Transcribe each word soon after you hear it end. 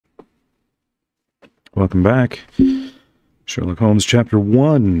Welcome back. Sherlock Holmes, Chapter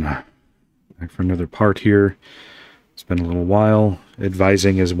 1. Back for another part here. It's been a little while.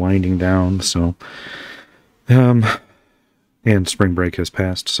 Advising is winding down, so... and spring break has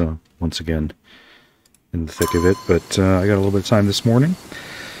passed, so once again in the thick of it. But I got a little bit of time this morning.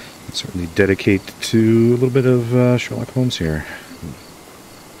 I'll certainly dedicate to a little bit of Sherlock Holmes here.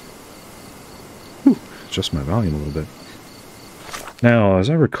 Whew, adjust my volume a little bit. Now, as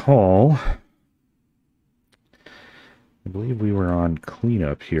I recall... I believe we were on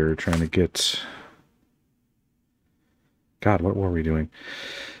cleanup here, trying to get... God, what were we doing?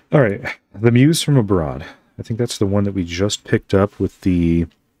 All right, The Muse from Abroad. I think that's the one that we just picked up with the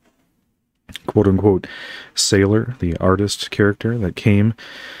quote-unquote sailor, the artist character that came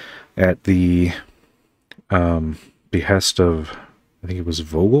at the behest of, I think it was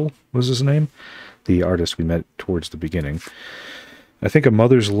Vogel was his name, the artist we met towards the beginning. I think A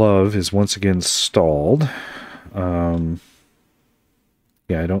Mother's Love is once again stalled.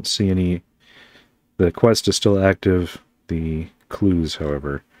 Yeah, I don't see any... The quest is still active. The clues,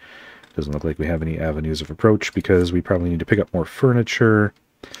 however, doesn't look like we have any avenues of approach because we probably need to pick up more furniture.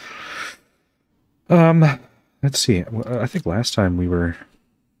 Let's see. I think last time we were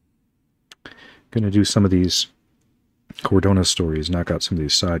going to do some of these Cordona stories, knock out some of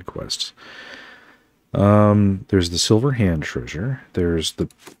these side quests. There's the Silver Hand treasure. There's the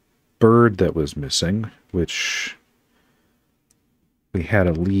bird that was missing, which we had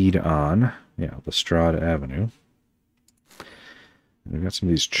a lead on. Yeah, Lestrade Avenue. And we've got some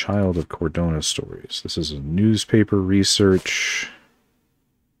of these Child of Cordona stories. This is a newspaper research.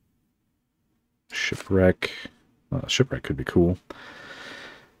 Shipwreck. Shipwreck could be cool.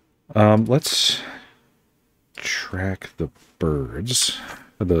 Let's track the birds.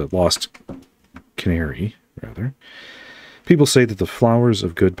 The lost canary, rather. People say that the Flowers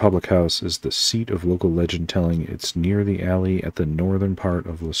of Good Public House is the seat of local legend telling. It's near the alley at the northern part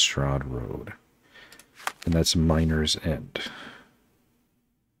of Lestrade Road. And that's Miner's End.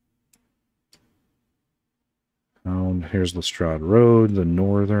 Here's Lestrade Road, the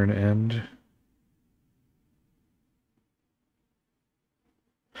northern end.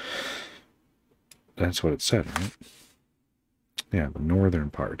 That's what it said, right? Yeah, the northern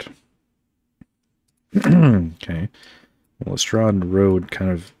part. Okay. Well, Lestrade Road kind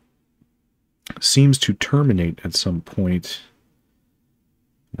of seems to terminate at some point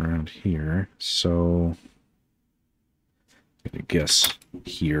around here. So, I'm going to guess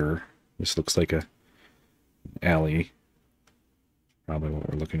here. This looks like a alley. Probably what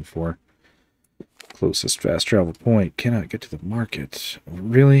we're looking for. Closest fast travel point. Cannot get to the market.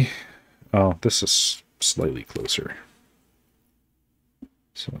 Really? Oh, this is slightly closer.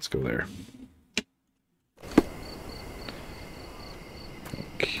 So let's go there.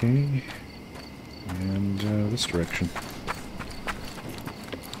 Okay. And this direction.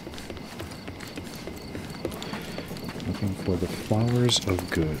 Looking for the Flowers of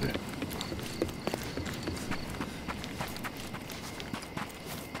Good.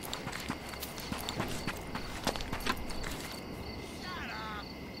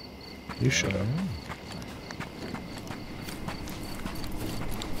 You shut up.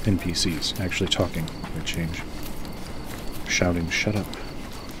 NPCs actually talking for a change. Shouting, shut up.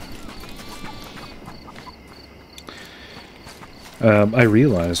 I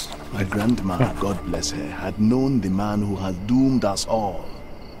realized... My grandma, God bless her, had known the man who had doomed us all.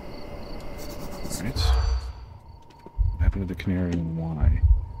 Alright. What happened to the canary and why?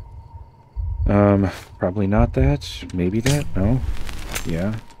 Probably not that. Maybe that? No.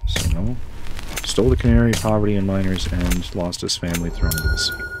 Yeah. So no. Stole the canary, poverty and miners, and lost his family thrown into the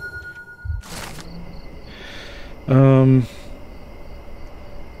sea.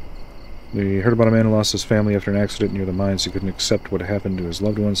 We heard about a man who lost his family after an accident near the mines. He couldn't accept what happened to his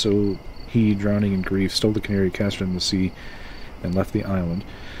loved one, so he, drowning in grief, stole the canary, cast it in the sea, and left the island.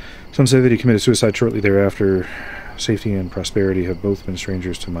 Some say that he committed suicide shortly thereafter. Safety and prosperity have both been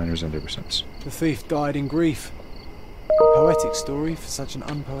strangers to Miner's End ever since. The thief died in grief. Poetic story for such an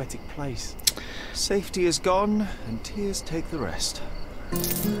unpoetic place. Safety is gone, and tears take the rest.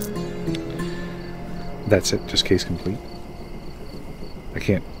 That's it, just case complete. I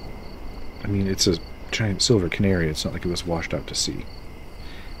can't... I mean, it's a giant silver canary. It's not like it was washed out to sea.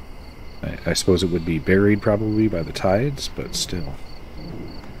 I suppose it would be buried probably by the tides, but still.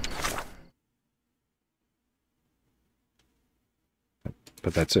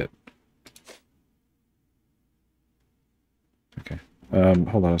 But that's it. Okay.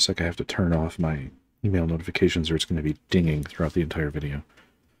 Hold on a sec. I have to turn off my email notifications or it's going to be dinging throughout the entire video.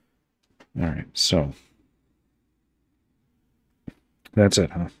 Alright, so. That's it,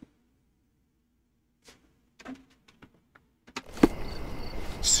 huh?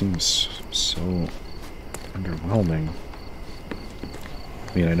 seems so underwhelming.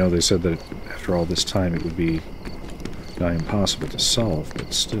 I mean, I know they said that after all this time it would be nigh impossible to solve,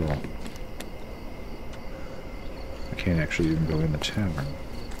 but still. I can't actually even go in the tavern.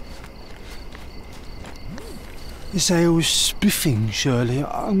 This ale's spiffing, Shirley.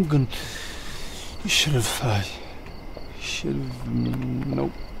 I'm gonna... You should have...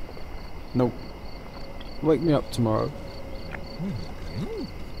 Nope. Nope. Wake me up tomorrow.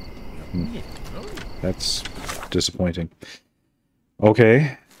 That's disappointing.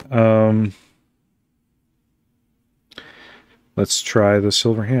 Okay. Let's try the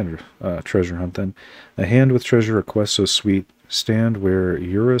silver hand treasure hunt then. A hand with treasure, a quest so sweet. Stand where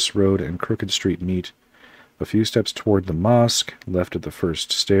Eurus Road and Crooked Street meet. A few steps toward the mosque, left at the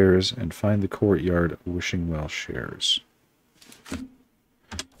first stairs, and find the courtyard Wishingwell shares.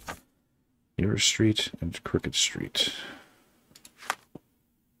 Eurus Street and Crooked Street.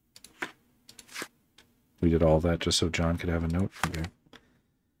 We did all that just so John could have a note. Okay.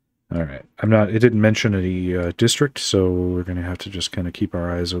 All right. It didn't mention any district, so we're going to have to just kind of keep our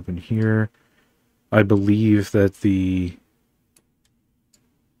eyes open here. I believe that the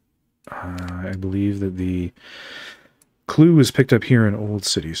clue is picked up here in Old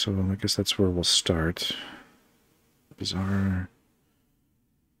City, so I guess that's where we'll start. Bazaar,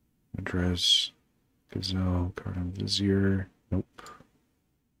 address, Gazelle, Cardinal Vizier. Nope.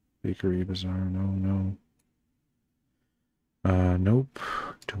 Bakery, Bazaar, no. Nope.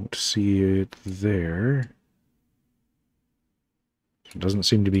 Don't see it there. It doesn't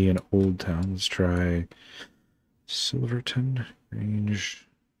seem to be in Old Town. Let's try Silverton, Range.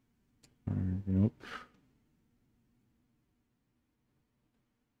 Nope.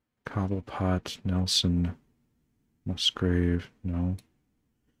 Cobblepot, Nelson, Musgrave, no.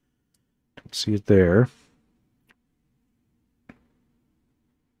 Don't see it there.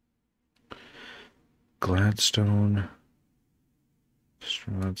 Gladstone,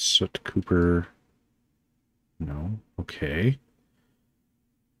 Strahd, Soot, Cooper, no. Okay.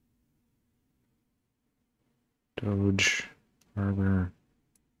 Doge, Harbor.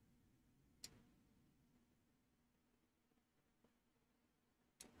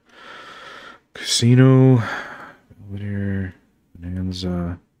 Casino, Whittier,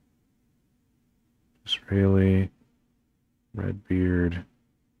 Bonanza, Israeli, Redbeard.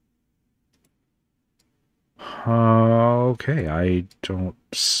 Okay, I don't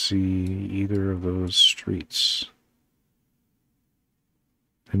see either of those streets.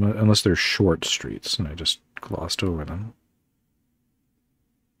 Unless they're short streets, and I just glossed over them.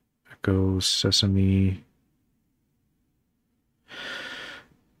 Echo, Sesame.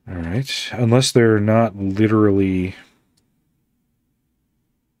 Alright, unless they're not literally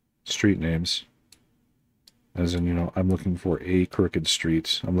street names. As in, you know, I'm looking for a Crooked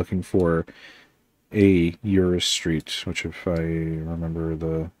Street. I'm looking for a Eurus Street, which if I remember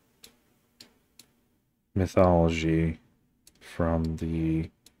the mythology from the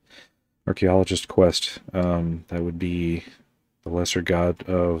archaeologist quest, that would be the lesser god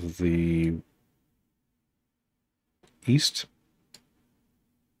of the east.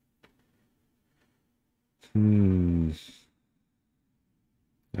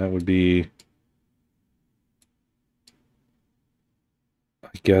 That would be, I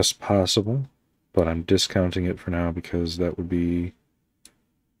guess, possible, but I'm discounting it for now because that would be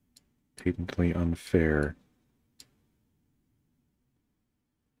patently unfair.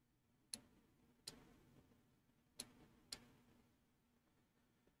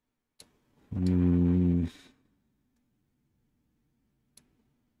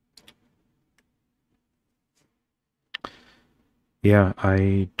 Yeah,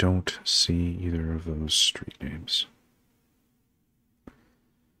 I don't see either of those street names.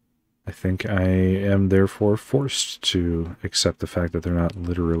 I think I am therefore forced to accept the fact that they're not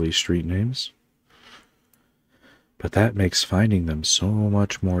literally street names. But that makes finding them so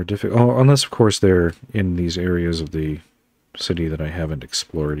much more difficult. Oh, unless, of course, they're in these areas of the city that I haven't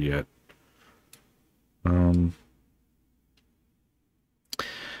explored yet.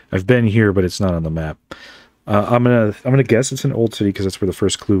 I've been here, but it's not on the map. I'm gonna guess it's an Old City because that's where the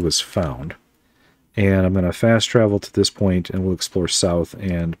first clue was found. And I'm gonna fast travel to this point, and we'll explore south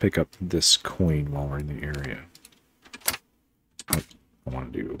and pick up this coin while we're in the area. I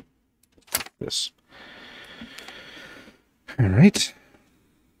want to do this. All right.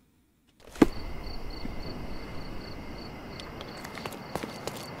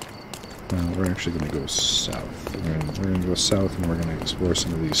 We're actually going to go south. We're going to go south, and we're going to explore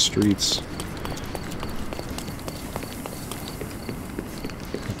some of these streets.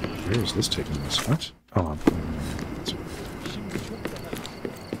 Where is this taking us? What? Oh,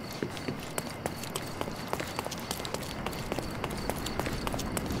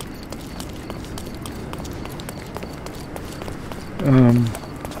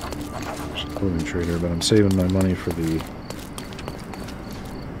 There's a clothing trader, but I'm saving my money for the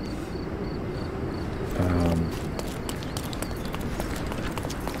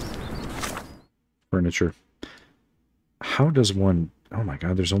furniture. How does one... Oh my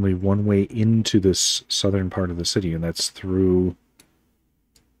god, there's only one way into this southern part of the city, and that's through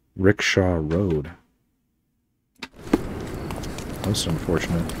Rickshaw Road. Most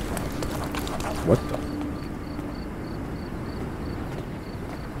unfortunate. What the...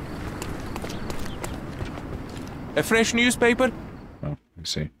 A fresh newspaper? Oh, I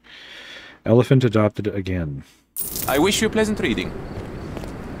see. Elephant adopted again. I wish you pleasant reading.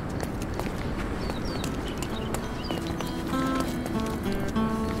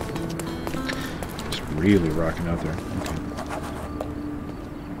 It's really rocking out there. Okay.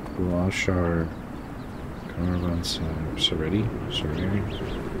 Blashar Caravanserai.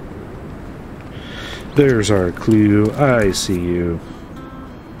 There's our clue. I see you.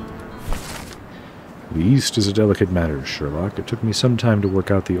 The East is a delicate matter, Sherlock. It took me some time to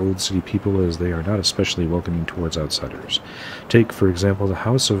work out the old city people, as they are not especially welcoming towards outsiders. Take, for example, the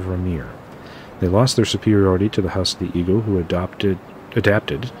House of Ramir. They lost their superiority to the House of the Eagle, who adapted to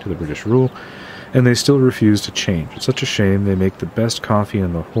the British rule, and they still refuse to change. It's such a shame. They make the best coffee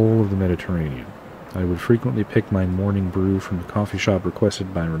in the whole of the Mediterranean. I would frequently pick my morning brew from the coffee shop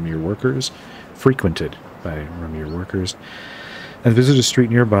frequented by Ramir workers, and visit a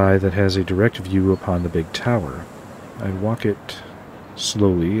street nearby that has a direct view upon the big tower. I'd walk it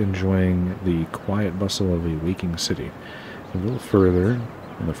slowly, enjoying the quiet bustle of a waking city. A little further,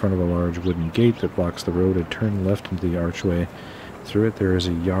 in the front of a large wooden gate that blocks the road, I'd turn left into the archway. Through it there is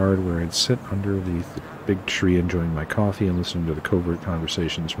a yard where I'd sit under the big tree enjoying my coffee and listening to the covert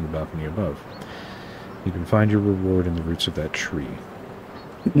conversations from the balcony above. You can find your reward in the roots of that tree.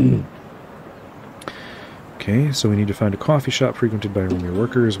 Okay, so we need to find a coffee shop frequented by Ramir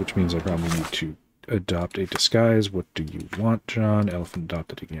workers, which means I probably need to adopt a disguise. What do you want, John? Elephant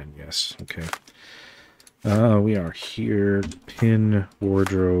adopted again. Yes, okay. We are here. Pin,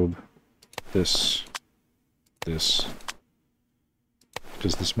 wardrobe, this. Does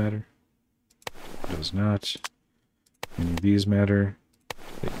this matter? Does not. Any of these matter?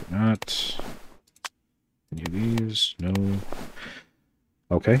 They do not. Any of these? No.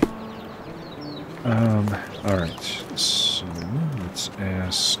 Okay. Alright. So, let's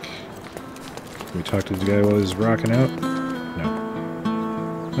ask... Can we talk to the guy while he's rocking out?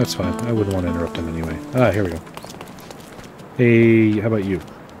 No. That's fine. I wouldn't want to interrupt him anyway. Ah, here we go. Hey, how about you?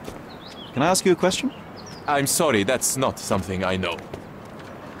 Can I ask you a question? I'm sorry, that's not something I know.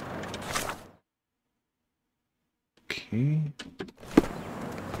 Okay.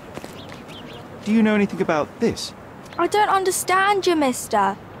 Do you know anything about this? I don't understand you,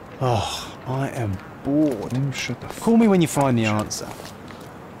 mister. Oh, I am bored. Oh, shut the Call me when you find the answer.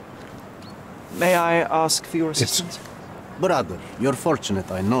 May I ask for your assistance? Brother, you're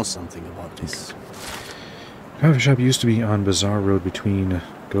fortunate I know something about this. Coffee shop used to be on Bazaar Road between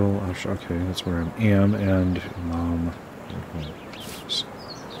okay, that's where I am, and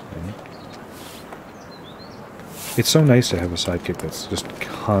It's so nice to have a sidekick that's just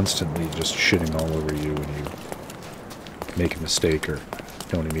constantly just shitting all over you when you make a mistake or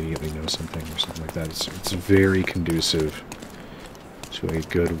don't immediately know something or something like that. It's very conducive to a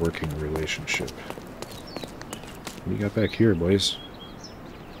good working relationship. What do you got back here, boys?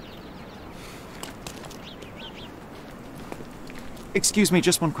 Excuse me,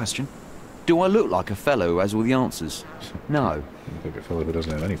 just one question. Do I look like a fellow who has all the answers? No. You look like a fellow who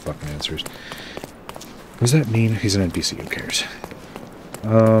doesn't have any fucking answers. What does that mean? He's an NPC, who cares?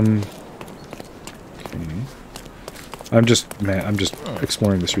 Okay. I'm just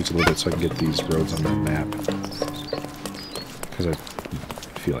exploring the streets a little bit so I can get these roads on the map. Because I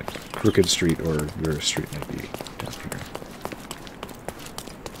feel like Crooked Street or your street might be down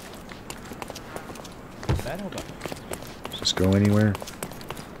here. Does this go anywhere?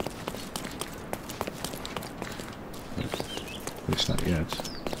 At least not yet.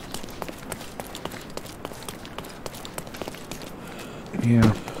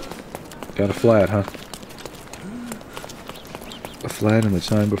 Yeah. Got a flat, huh? A flat in the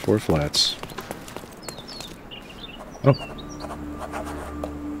time before flats. Oh.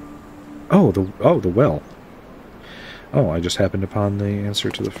 Oh, the well. Oh, I just happened upon the answer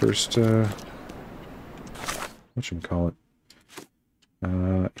to the first, whatchamacallit?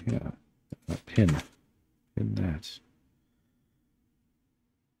 Yeah. Pin. Pin that.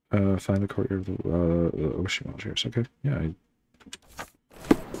 Find the courtyard of the ocean watchers. Okay. Yeah, I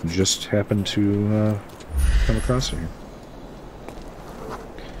just happened to, come across it here.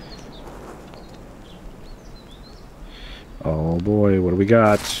 Oh boy, what do we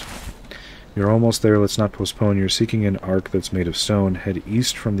got? You're almost there, let's not postpone. You're seeking an ark that's made of stone. Head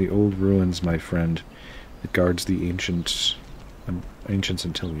east from the old ruins, my friend. It guards the ancients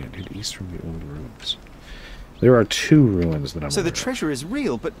until we end. Head east from the old ruins. There are 2 ruins that I'm So the aware of. treasure is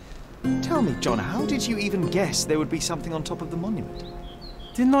real, but tell me, John, how did you even guess there would be something on top of the monument?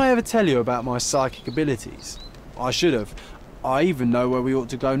 Didn't I ever tell you about my psychic abilities? I should have. I even know where we ought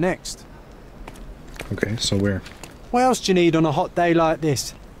to go next. Okay, so where? What else do you need on a hot day like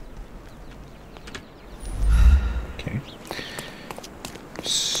this? Okay.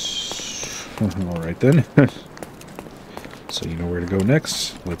 Alright then. So you know where to go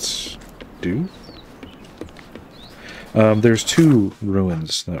next. Let's do. There's 2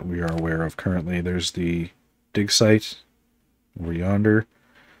 ruins that we are aware of currently. There's the dig site over yonder.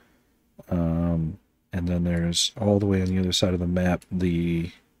 And then there's all the way on the other side of the map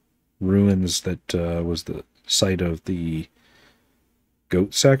the ruins that was the site of the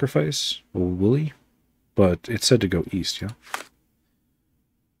goat sacrifice, Old Willie. But it said to go east, yeah?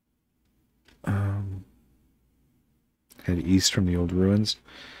 Head east from the old ruins.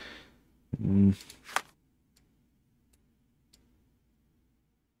 There's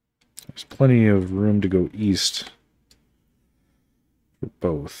plenty of room to go east for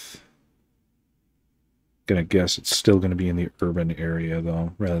both. Gonna guess it's still gonna be in the urban area,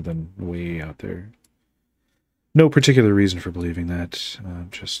 though, rather than way out there. No particular reason for believing that.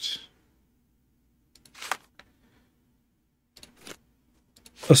 Just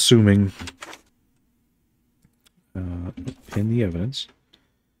assuming in the evidence.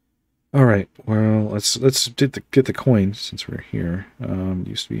 All right. Well, let's get the coin since we're here.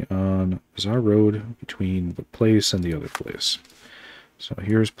 Used to be on Bizarre Road between the place and the other place. So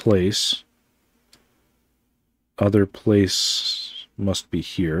here's place. Other place must be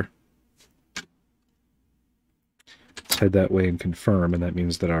here. Let's head that way and confirm, and that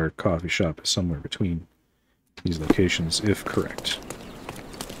means that our coffee shop is somewhere between these locations, if correct.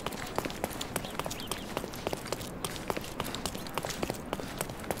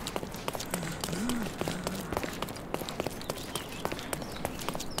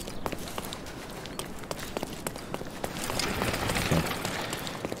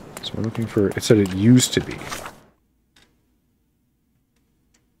 We're looking for, it said it used to be.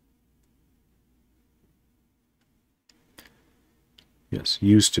 Yes,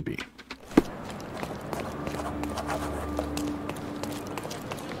 used to be.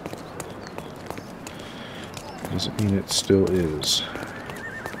 Doesn't mean it still is.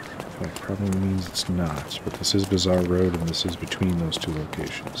 That probably means it's not, but this is Bizarre Road and this is between those 2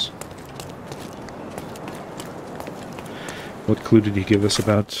 locations. What clue did he give us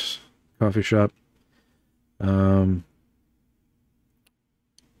about coffee shop?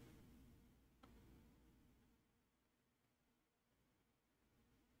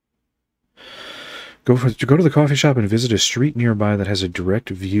 Go to the coffee shop and visit a street nearby that has a direct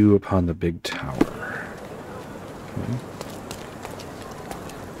view upon the big tower. Okay.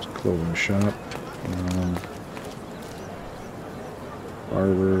 It's a clothing shop.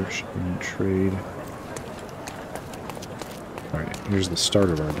 Barber, shipping, trade. Alright, here's the start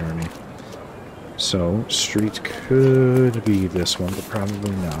of our journey. So, street could be this one, but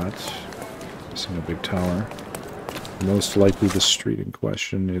probably not. Missing a big tower. Most likely the street in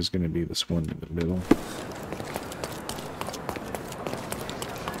question is going to be this one in the middle.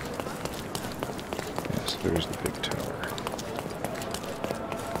 Yes, there's the big tower.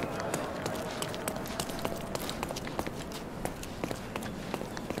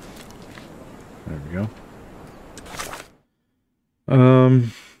 There we go.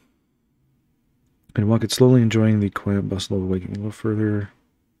 And walk it slowly, enjoying the quiet bustle of waking. A little further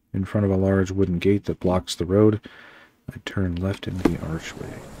in front of a large wooden gate that blocks the road, I turn left into the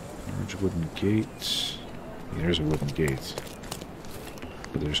archway. Large wooden gate. Yeah, there's a wooden gate.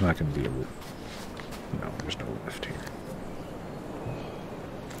 But there's not going to be a... No, there's no left here.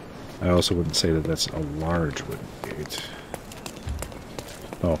 I also wouldn't say that that's a large wooden gate.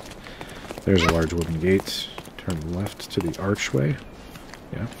 Oh, there's a large wooden gate. Turn left to the archway.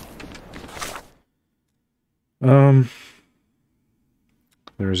 Yeah.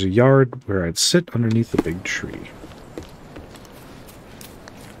 There's a yard where I'd sit underneath the big tree.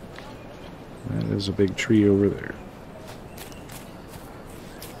 That is a big tree over there.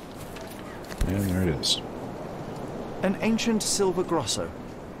 And there it is. An ancient silver grosso.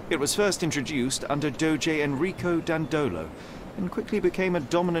 It was first introduced under Doge Enrico Dandolo and quickly became a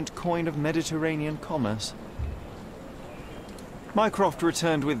dominant coin of Mediterranean commerce. Mycroft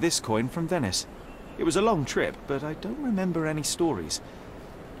returned with this coin from Venice. It was a long trip, but I don't remember any stories.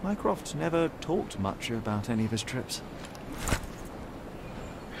 Mycroft never talked much about any of his trips.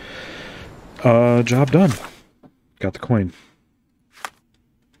 Job done. Got the coin.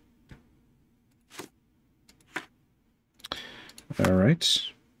 All right.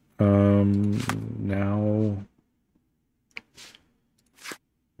 Now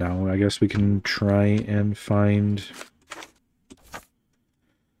I guess we can try and find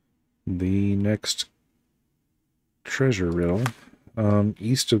the next treasure riddle.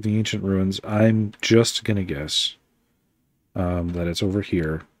 East of the ancient ruins. I'm just gonna guess that it's over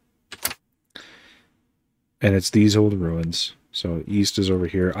here. And it's these old ruins. So east is over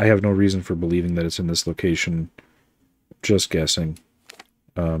here. I have no reason for believing that it's in this location. Just guessing.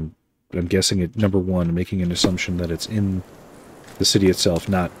 I'm guessing it, number one, making an assumption that it's in the city itself,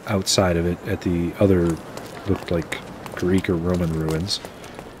 not outside of it at the other, looked like Greek or Roman ruins.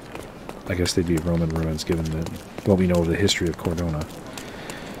 I guess they'd be Roman ruins given what we know of the history of Cordona.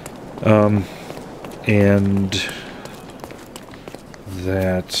 And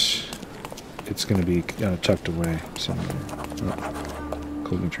that it's going to be tucked away somewhere. Oh,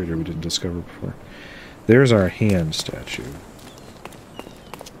 clothing trader we didn't discover before. There's our hand statue.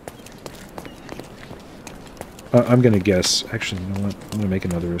 I'm going to guess. Actually, you know what? I'm going to make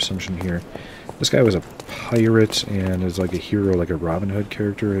another assumption here. This guy was a pirate and is like a hero, like a Robin Hood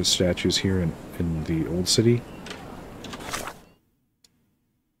character. His statue's here in the old city.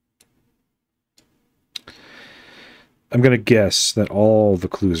 I'm going to guess that all the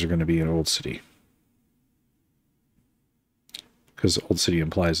clues are going to be in Old City. Because Old City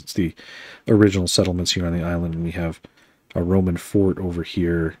implies it's the original settlements here on the island, and we have a Roman fort over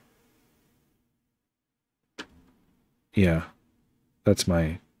here. Yeah, that's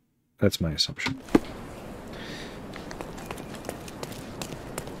my assumption.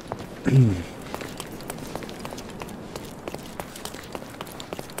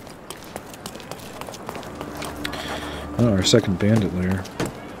 Oh, our second bandit lair.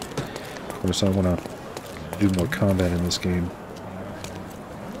 Of course, I want to do more combat in this game.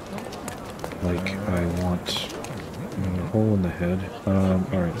 Like, I want a hole in the head.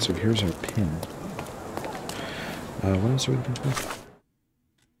 Alright, so here's our pin. What else are we looking for?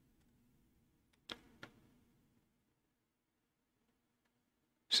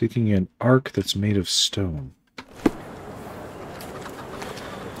 Seeking an ark that's made of stone.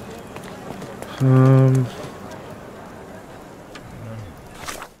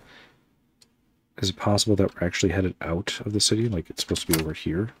 Is it possible that we're actually headed out of the city? Like it's supposed to be over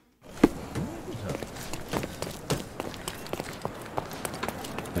here?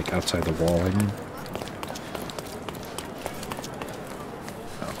 Like outside the wall, I mean?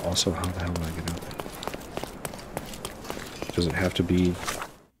 Also, how the hell do I get out there? Does it have to be...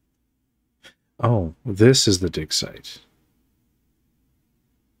 Oh, this is the dig site.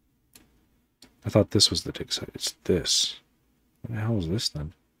 I thought this was the dig site. It's this. What the hell is this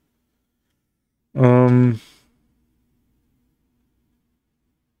then?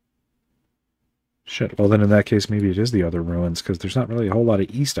 Shit. Well, then in that case, maybe it is the other ruins, because there's not really a whole lot of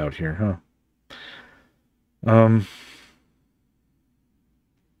east out here, huh?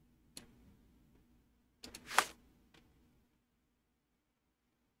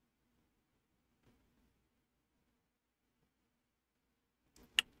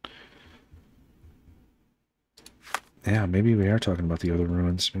 Yeah, maybe we are talking about the other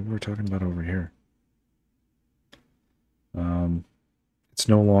ruins. Maybe we're talking about over here. It's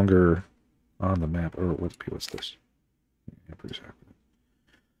no longer on the map. Or what's this?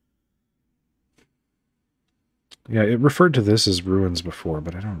 Yeah, it referred to this as ruins before,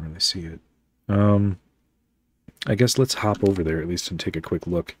 but I don't really see it. I guess let's hop over there at least and take a quick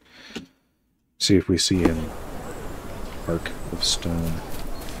look. See if we see an arc of stone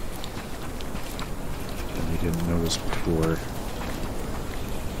that we didn't notice before.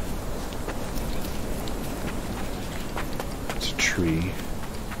 It's a tree.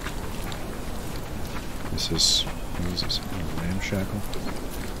 This is... what is this? A ramshackle?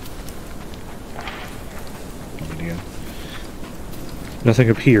 No idea. Nothing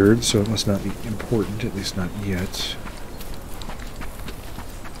appeared, so it must not be important, at least not yet.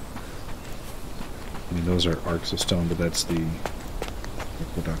 I mean, those are arcs of stone, but that's the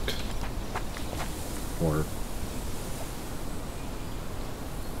aqueduct. Or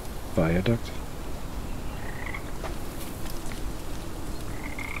viaduct.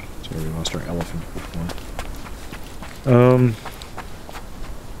 Sorry, we lost our elephant before.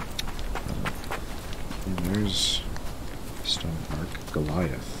 There's stone arc.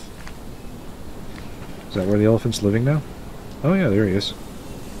 Goliath. Is that where the elephant's living now? Oh yeah, there he is.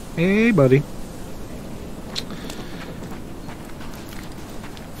 Hey, buddy.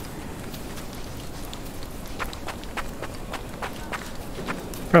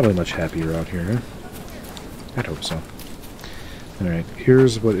 Probably much happier out here, huh? I'd hope so. Alright,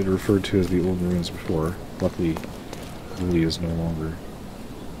 here's what it referred to as the old ruins before. Luckily, Lily is no longer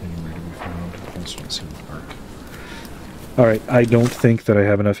anywhere to be found. Also, it's in the park. Alright, I don't think that I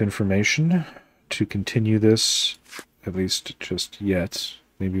have enough information to continue this, at least just yet.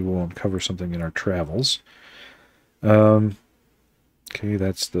 Maybe we'll uncover something in our travels. Okay,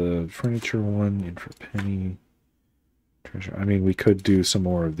 that's the furniture one, in for a penny. Treasure. I mean, we could do some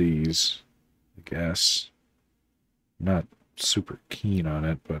more of these, I guess. Not super keen on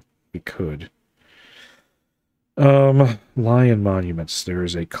it, but we could. Lion monuments.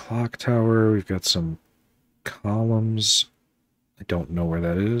 There's a clock tower. We've got some columns. I don't know where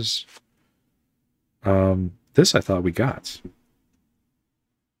that is. This I thought we got.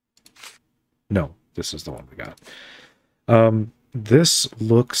 No, this is the one we got. This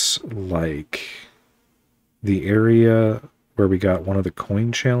looks like the area where we got one of the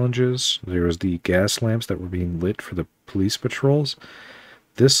coin challenges. There was the gas lamps that were being lit for the police patrols.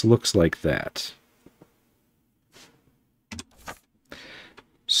 This looks like that.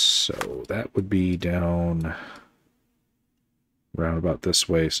 So that would be down round about this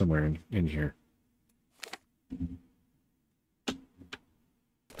way, somewhere in here.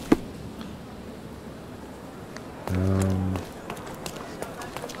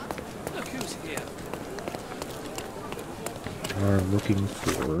 Are looking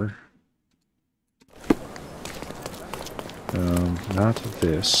for not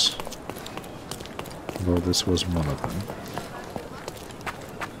this, although this was one of them.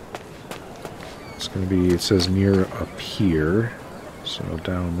 It's going to be, it says near up here, so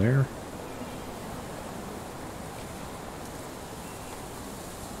down there.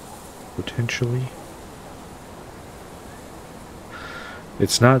 Potentially.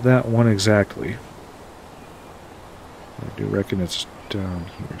 It's not that one exactly. I do reckon it's down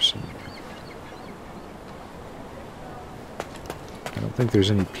here somewhere. I don't think there's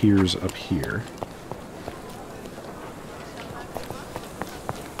any piers up here.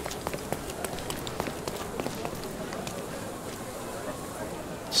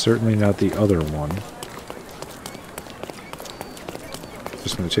 Certainly not the other one.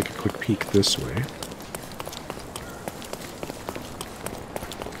 Just going to take a quick peek this way.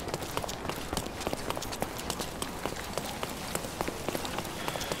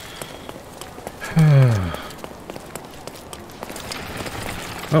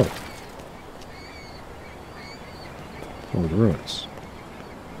 Oh. Oh, the ruins.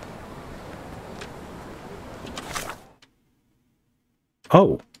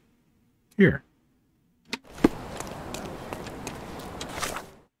 Oh. Here.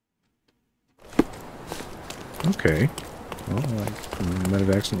 Okay. Well, I might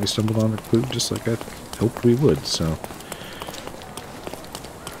have accidentally stumbled on a clue just like I hoped we would, so...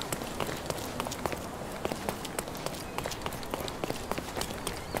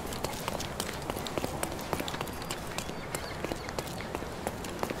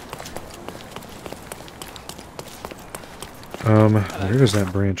 where does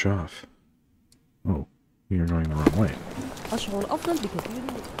that branch off? Oh, you're going the wrong way. I was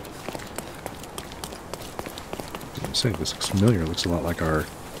gonna say, this looks familiar. It looks a lot like the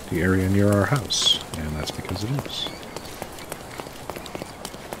area near our house, and that's because it is.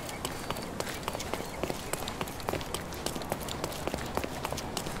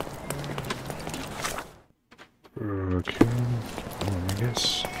 Okay, I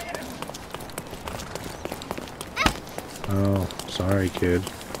guess. Oh, sorry, kid.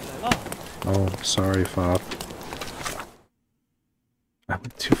 Oh, sorry, Fop. I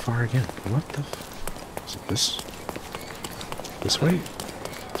went too far again. What the f... Is it this way?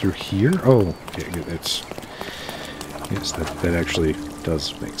 Through here? Oh, okay, it's... Yes, that actually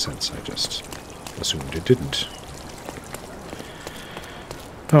does make sense. I just assumed it didn't.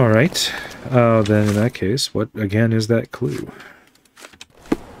 Alright. Then in that case, what, again, is that clue?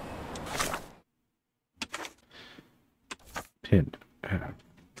 Pin.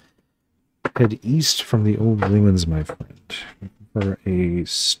 Head east from the old ruins, my friend, for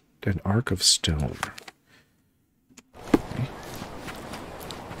an arc of stone. Okay.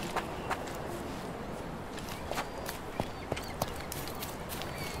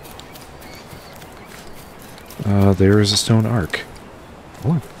 There is a stone arc.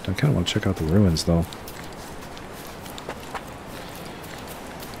 Oh, I kind of want to check out the ruins, though.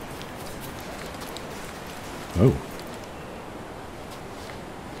 Oh.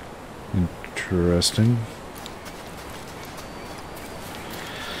 Interesting.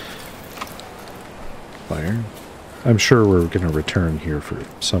 Fire. I'm sure we're going to return here for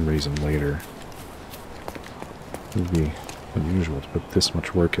some reason later. We'll be unusual to put this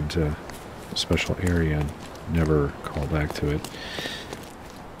much work into a special area and never call back to it.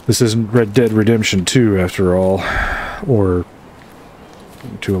 This isn't Red Dead Redemption 2, after all. Or,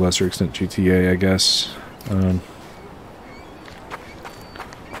 to a lesser extent, GTA, I guess.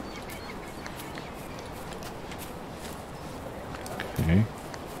 Okay.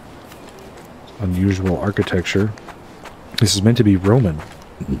 Unusual architecture. This is meant to be Roman,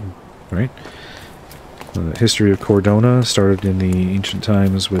 right? The history of Cordona started in the ancient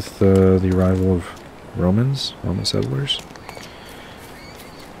times with the arrival of Roman settlers.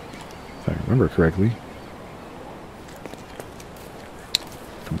 If I remember correctly.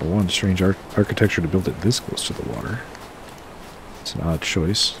 Number one, strange architecture to build it this close to the water. It's an odd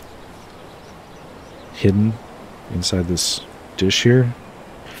choice. Hidden inside this dish here.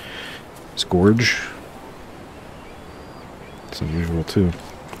 This gorge. It's unusual too.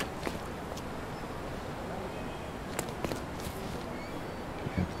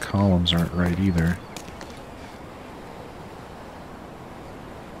 Yeah, the columns aren't right either.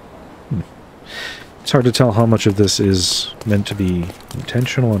 It's hard to tell how much of this is meant to be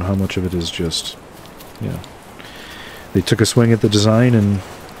intentional and how much of it is just, you know, they took a swing at the design and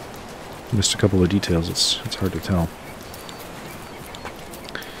missed a couple of details. It's hard to tell.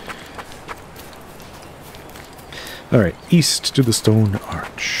 Alright, east to the stone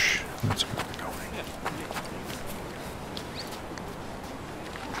arch. That's where we're going.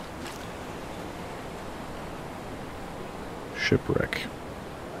 Shipwreck.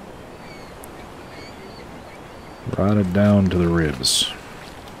 Rotted down to the ribs.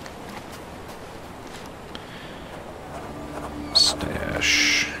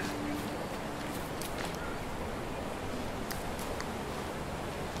 Stash.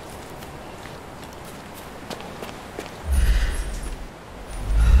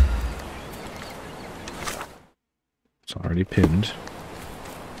 It's already pinned.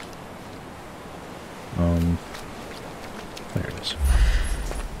 There it is.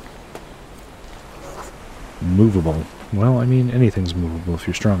 Movable. Well, I mean, anything's movable if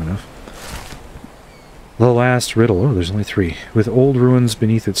you're strong enough. The last riddle. Oh, there's only 3. With old ruins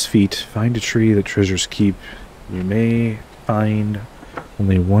beneath its feet, find a tree that treasures keep. You may find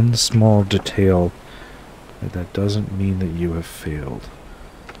only one small detail, but that doesn't mean that you have failed.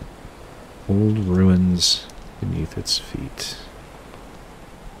 Old ruins beneath its feet.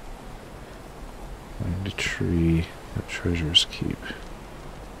 Find a tree that treasures keep.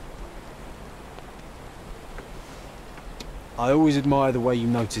 I always admire the way you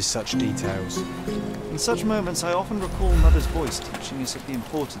notice such details. In such moments, I often recall Mother's voice teaching us of the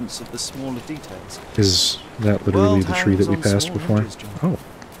importance of the smaller details. Is that literally the tree that we passed before? Oh.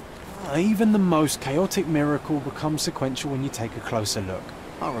 Even the most chaotic miracle becomes sequential when you take a closer look.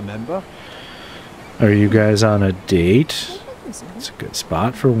 I remember. Are you guys on a date? It's a good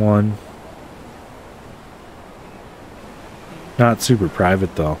spot for one. Not super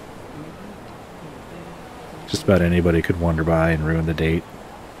private, though. Just about anybody could wander by and ruin the date.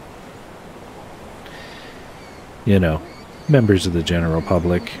 You know, members of the general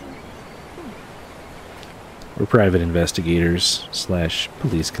public. Or private investigators /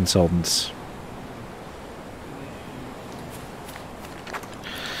 police consultants.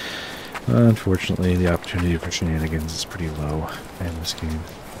 Unfortunately, the opportunity for shenanigans is pretty low in this game.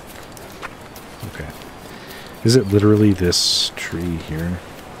 Okay. Is it literally this tree here?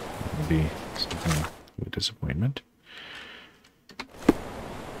 That would be something of a disappointment.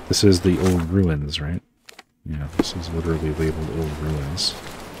 This is the old ruins, right? Yeah, this is literally labeled old ruins.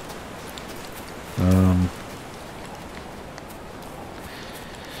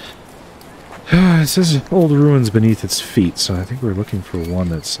 It says old ruins beneath its feet, so I think we're looking for one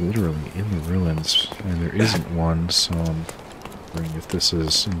that's literally in the ruins, and there isn't one, so I'm wondering if this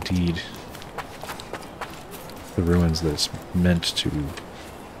is indeed the ruins that's meant to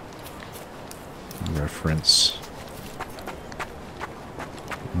reference.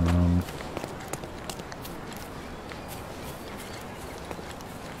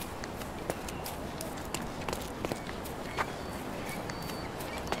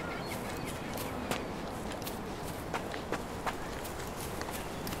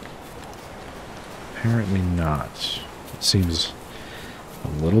 Apparently not. It seems a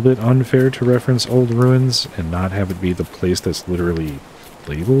little bit unfair to reference old ruins and not have it be the place that's literally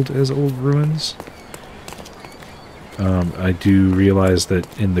labeled as old ruins. I do realize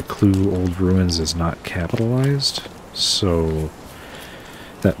that in the clue old ruins is not capitalized, so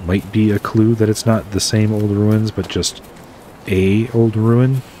that might be a clue that it's not the same old ruins but just a old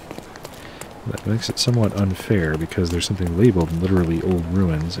ruin. That makes it somewhat unfair because there's something labeled literally old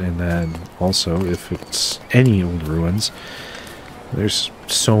ruins, and then also, if it's any old ruins, there's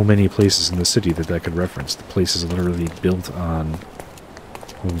so many places in the city that that could reference. The place is literally built on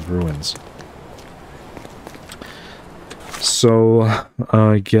old ruins. So,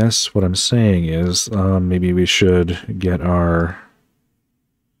 I guess what I'm saying is, maybe we should get our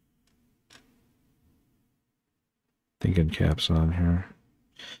thinking caps on here.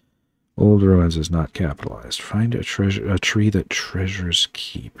 Old ruins is not capitalized. Find a tree that treasures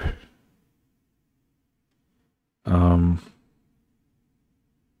keep. Find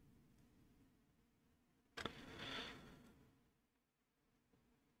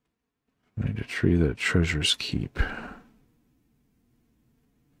a tree that treasures keep.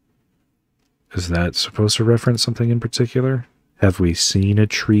 Is that supposed to reference something in particular? Have we seen a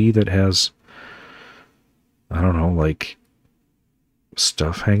tree that has, I don't know, like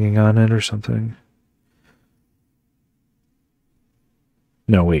stuff hanging on it or something?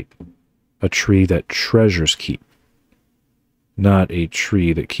 No, wait. A tree that treasures keep. Not a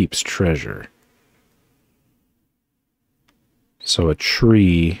tree that keeps treasure. So a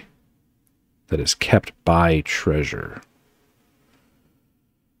tree that is kept by treasure.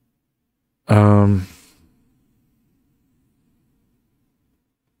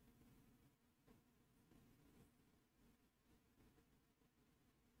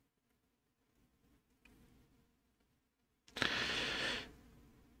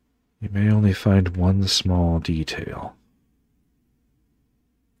 You may only find one small detail.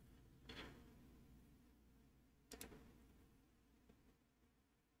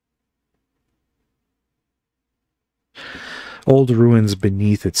 Old ruins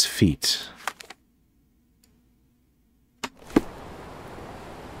beneath its feet.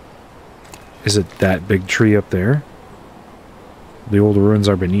 Is it that big tree up there? The old ruins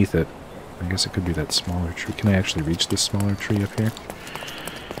are beneath it. I guess it could be that smaller tree. Can I actually reach this smaller tree up here?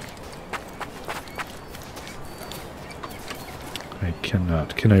 I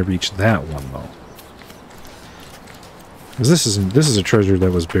cannot. Can I reach that one, though? Because this is a treasure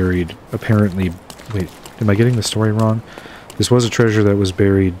that was buried, apparently... Wait, am I getting the story wrong? This was a treasure that was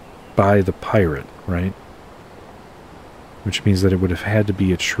buried by the pirate, right? Which means that it would have had to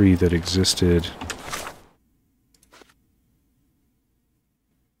be a tree that existed...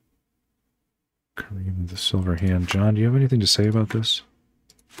 Kareem the Silver Hand. John, do you have anything to say about this?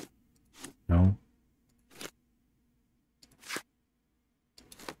 No?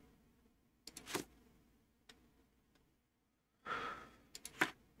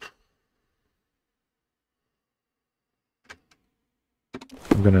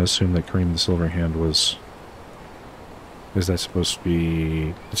 I'm going to assume that Kareem the Silver Hand was... Is that supposed to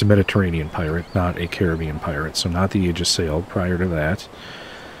be... It's a Mediterranean pirate, not a Caribbean pirate, so not the Aegis sailed prior to that.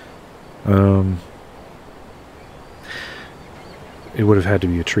 It would have had to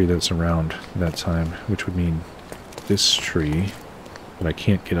be a tree that's around that time, which would mean this tree, but I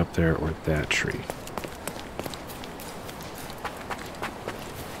can't get up there, or that tree.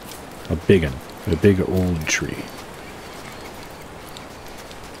 A big one. A big old tree.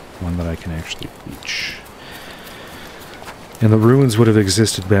 One that I can actually reach. And the ruins would have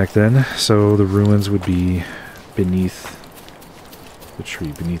existed back then, so the ruins would be beneath the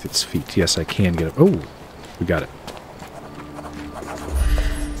tree, beneath its feet. Yes, I can get up. Oh, we got it.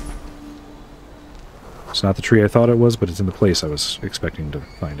 It's not the tree I thought it was, but it's in the place I was expecting to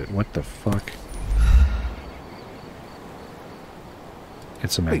find it. What the fuck?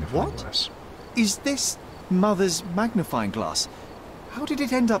 It's a magnifying glass. Is this Mother's magnifying glass? How did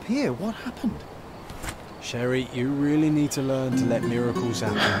it end up here? What happened? Sherry, you really need to learn to let miracles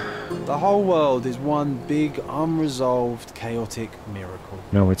happen. The whole world is one big, unresolved, chaotic miracle.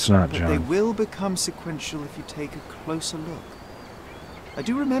 No, it's not, But John. they will become sequential if you take a closer look. I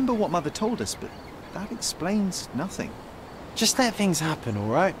do remember what Mother told us, but that explains nothing. Just let things happen, all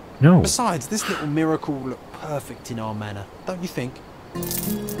right? No. Besides, this little miracle will look perfect in our manor, don't you think?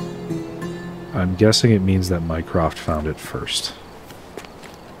 I'm guessing it means that Mycroft found it first.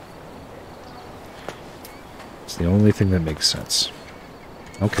 It's the only thing that makes sense.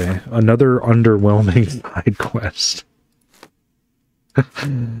 Okay, another underwhelming side quest.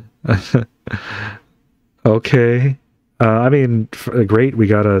 Okay. I mean, great. We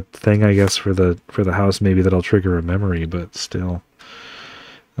got a thing, I guess, for the house. Maybe that'll trigger a memory, but still.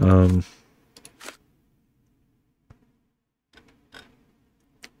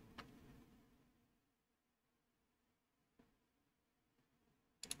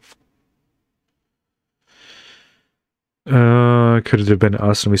 Could it have been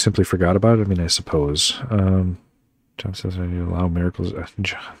us and we simply forgot about it? I mean, I suppose. John says I need to allow miracles.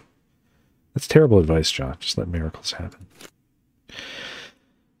 John. That's terrible advice, John. Just let miracles happen.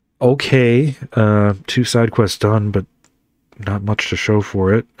 Okay, 2 side quests done, but not much to show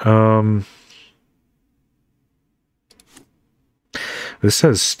for it. This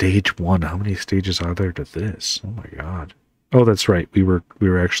says stage 1. How many stages are there to this? Oh my god. Oh, that's right. We were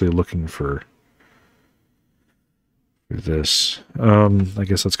actually looking for this. I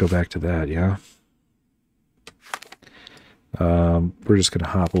guess let's go back to that, yeah. We're just gonna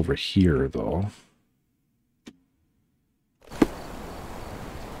hop over here though.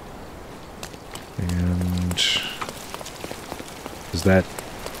 And is that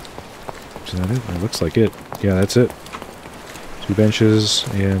it? It looks like it. Yeah, that's it. 2 benches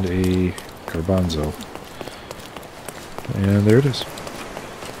and a garbanzo. And there it is.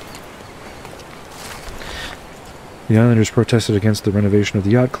 The islanders protested against the renovation of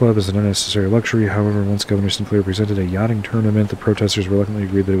the yacht club as an unnecessary luxury. However, once Governor Sinclair presented a yachting tournament, the protesters reluctantly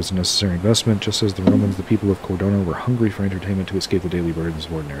agreed that it was a necessary investment. Just as the Romans, the people of Cordona were hungry for entertainment to escape the daily burdens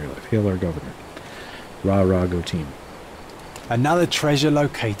of ordinary life. Hail our governor. Rah, rah, go team. Another treasure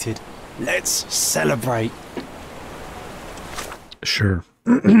located. Let's celebrate. Sure.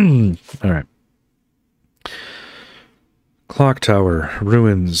 Alright. Clock tower.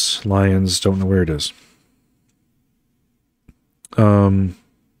 Ruins. Lions. Don't know where it is.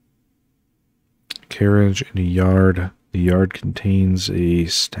 Carriage in a yard. The yard contains a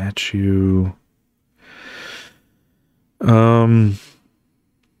statue.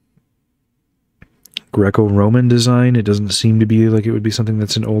 Greco-Roman design. It doesn't seem to be like it would be something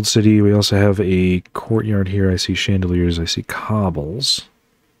that's an old city. We also have a courtyard here. I see chandeliers. I see cobbles.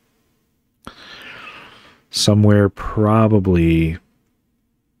 Somewhere probably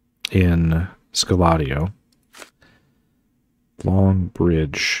in Scaladio. Long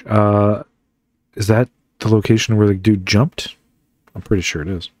bridge. Is that the location where the dude jumped? I'm pretty sure it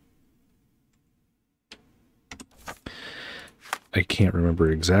is. I can't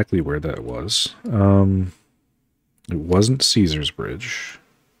remember exactly where that was. It wasn't Caesar's Bridge.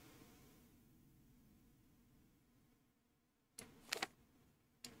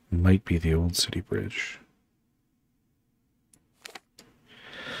 It might be the Old City Bridge.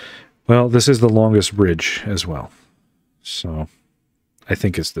 Well, this is the longest bridge as well. So, I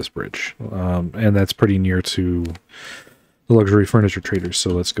think it's this bridge. And that's pretty near to the luxury furniture traders.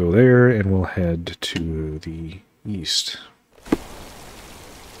 So let's go there and we'll head to the east.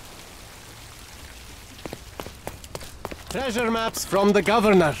 Treasure maps from the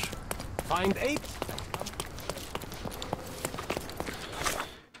governor. Find 8.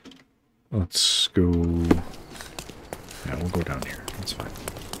 Let's go... Yeah, we'll go down here. That's fine.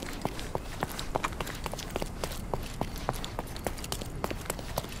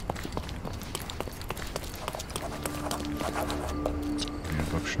 Yeah,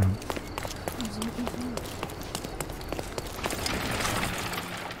 bookshop.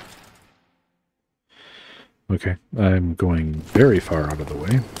 Okay, I'm going very far out of the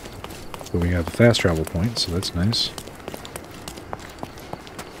way. But we have a fast travel point, so that's nice.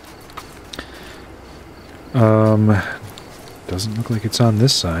 Doesn't look like it's on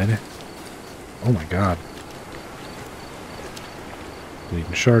this side. Oh my god.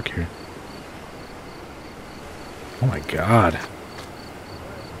 Bleeding shark here. Oh my god.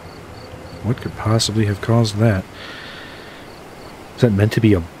 What could possibly have caused that? Is that meant to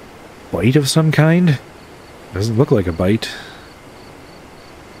be a bite of some kind? Doesn't look like a bite.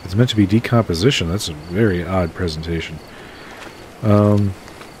 It's meant to be decomposition. That's a very odd presentation. Oh,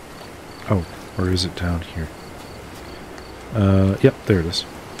 or is it down here? Yep, there it is.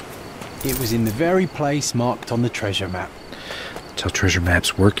 It was in the very place marked on the treasure map. That's how treasure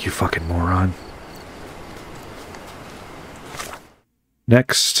maps work, you fucking moron.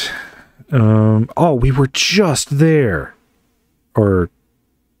 Next. Oh, we were just there. Or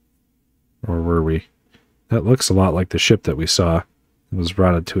were we? That looks a lot like the ship that we saw. It was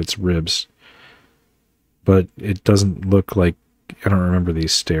rotted to its ribs. But it doesn't look like... I don't remember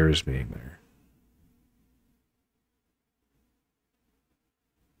these stairs being there.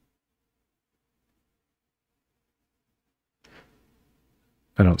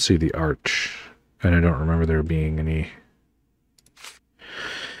 I don't see the arch. And I don't remember there being any...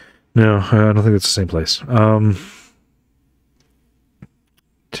 No, I don't think it's the same place.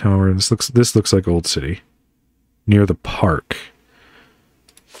 Tower. This looks like Old City. Near the park.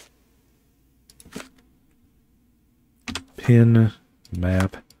 Pin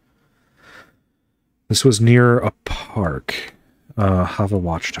map. This was near a park. Hava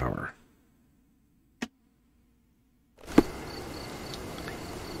Watchtower.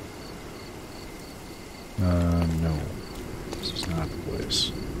 No. This is not the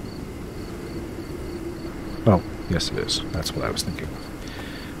place. Oh, yes it is. That's what I was thinking.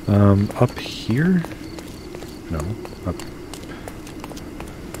 Up here? No, up.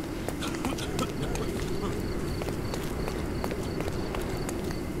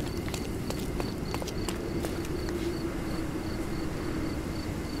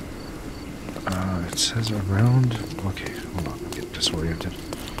 It says around... Okay, hold on, I'm getting disoriented.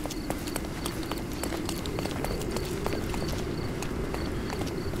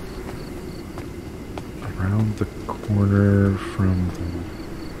 Around the corner from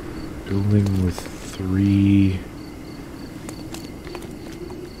the building with 3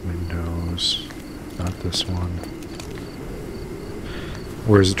 windows. Not this one.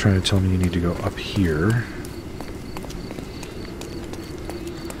 Or is it trying to tell me you need to go up here?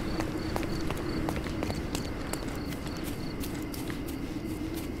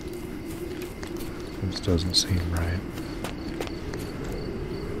 This doesn't seem right.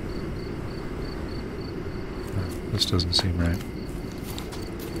 No, this doesn't seem right.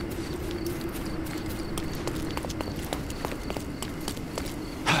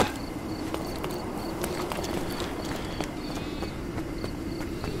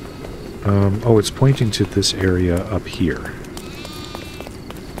 Oh, it's pointing to this area up here.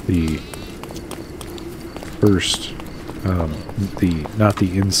 The first, not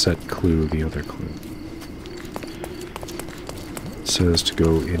the inset clue, the other clue. It says to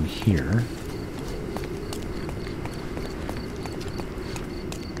go in here.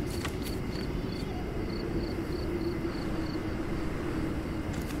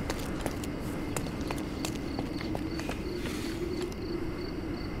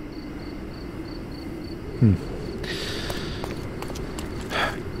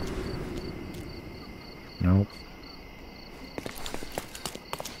 Nope.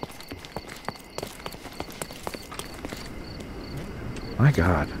 My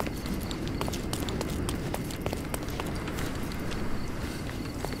God.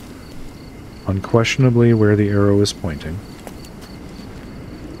 Unquestionably where the arrow is pointing.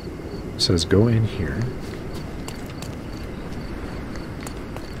 It says go in here.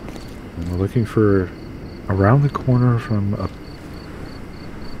 And we're looking for around the corner from a...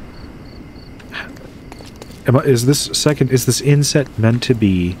 Is this inset meant to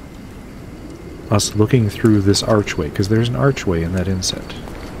be us looking through this archway? Because there's an archway in that inset.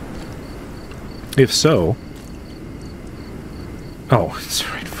 If so... Oh, it's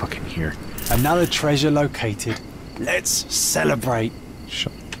right fucking here. Another treasure located. Let's celebrate.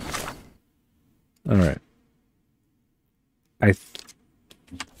 Shut. Alright. I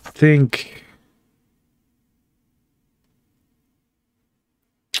think...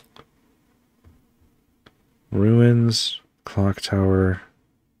 Ruins, clock tower.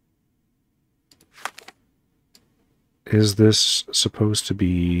 Is this supposed to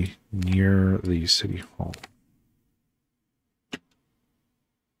be near the city hall?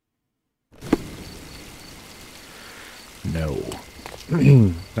 No.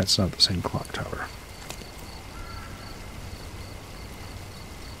 That's not the same clock tower.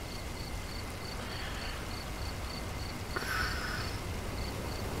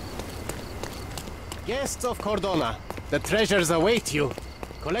 Guests of Cordona, the treasures await you.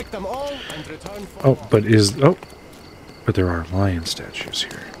 Collect them all and return for Oh, more. but there are lion statues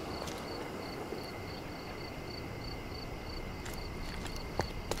here.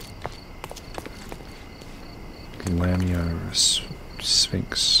 Lamia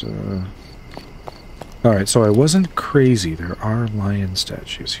Sphinx. Alright, so I wasn't crazy. There are lion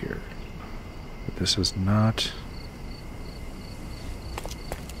statues here. But this is not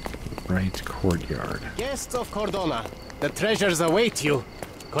the right courtyard. Guests of Cordona, the treasures await you.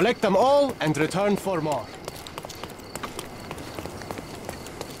 Collect them all and return for more.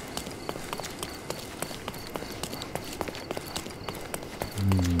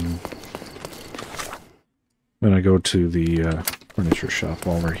 I'm gonna go to the furniture shop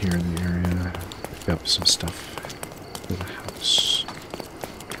while we're here in the area. Pick up some stuff for the house.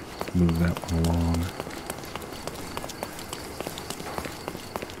 Move that one along.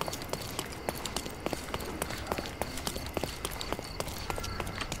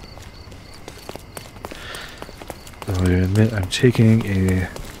 Though I admit I'm taking a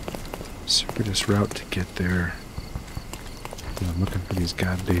circuitous route to get there. I'm looking for these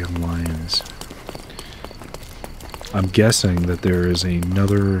goddamn lions. I'm guessing that there is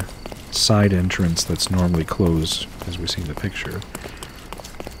another side entrance that's normally closed, as we see in the picture.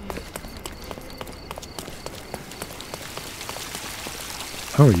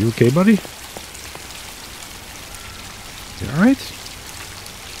 Oh, are you okay, buddy? You alright?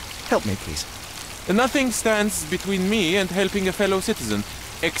 Help me, please. Nothing stands between me and helping a fellow citizen.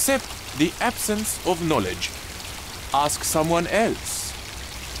 Accept the absence of knowledge. Ask someone else.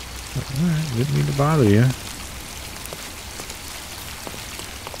 Alright, didn't mean to bother you.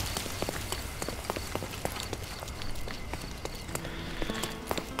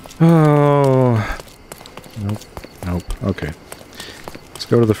 Oh. Nope. Nope. Okay. Let's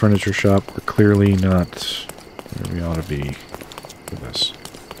go to the furniture shop. We're clearly not where we ought to be for this.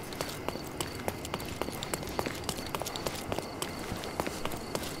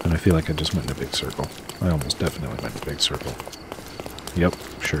 And I feel like I just went in a big circle. I almost definitely went in a big circle. Yep,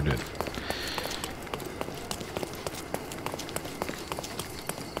 sure did.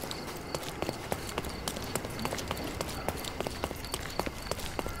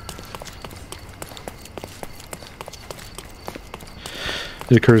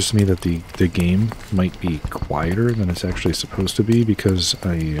 It occurs to me that the game might be quieter than it's actually supposed to be because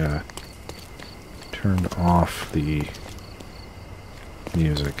I turned off the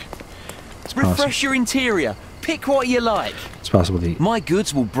music. Refresh your interior. Pick what you like. It's possible the My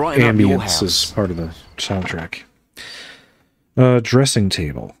goods will brighten up your ambience house. is part of the soundtrack. Dressing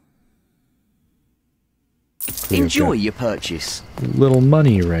table. We have Enjoy got your purchase. little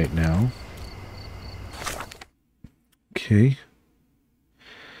money right now. Okay.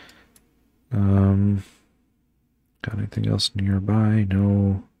 Got anything else nearby?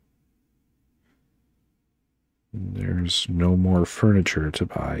 No. There's no more furniture to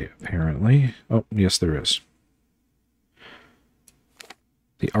buy, apparently. Oh, yes, there is.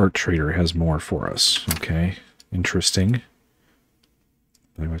 The art trader has more for us. Okay. Interesting.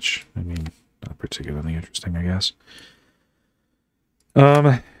 By which, I mean, not particularly interesting, I guess.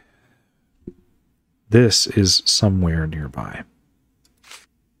 This is somewhere nearby.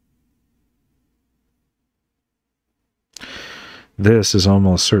 This is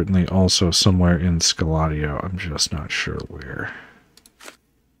almost certainly also somewhere in Scaladio. I'm just not sure where.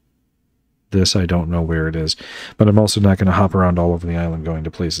 This, I don't know where it is. But I'm also not going to hop around all over the island going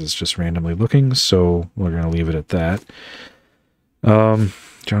to places just randomly looking, so we're going to leave it at that. John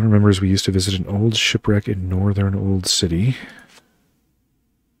remembers we used to visit an old shipwreck in northern Old City.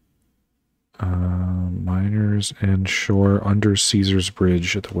 Miners and shore under Caesar's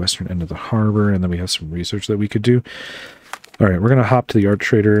Bridge at the western end of the harbor, and then we have some research that we could do. Alright, we're going to hop to the art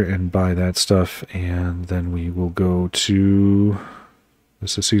trader and buy that stuff, and then we will go to...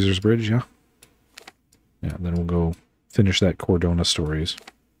 This is Caesar's Bridge, yeah? Yeah, then we'll go finish that Cordona stories.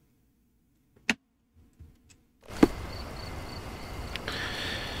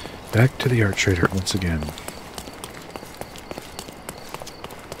 Back to the art trader once again.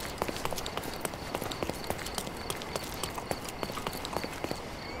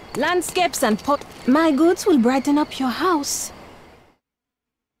 Landscapes and pot. My goods will brighten up your house.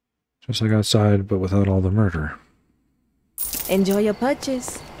 Just like outside, but without all the murder. Enjoy your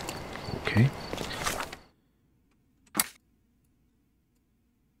purchase. Okay.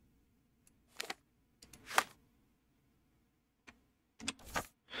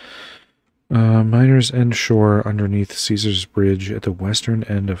 Miners End Shore underneath Caesar's Bridge at the western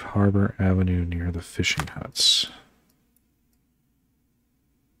end of Harbor Avenue near the fishing huts.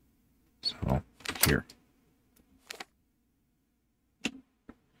 So, here.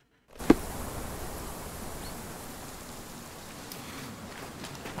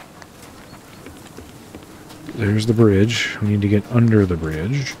 There's the bridge. We need to get under the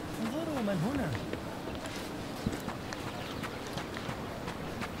bridge.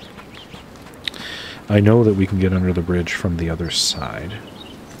 I know that we can get under the bridge from the other side.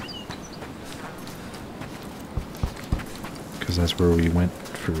 Because that's where we went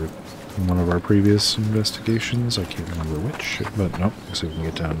for one of our previous investigations. I can't remember which, but nope. So we can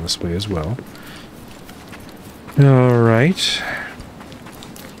get down this way as well. Alright.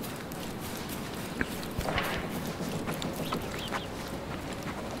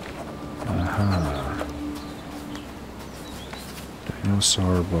 Aha.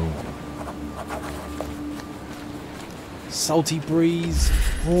 Dinosaur bone. Salty breeze,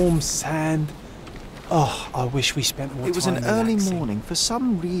 warm sand. Oh, I wish we spent more time. It was an early relaxing. morning. For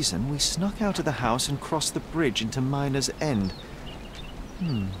some reason, we snuck out of the house and crossed the bridge into Miner's End.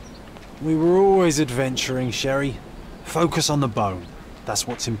 We were always adventuring, Sherry. Focus on the bone. That's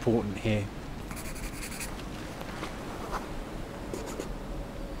what's important here.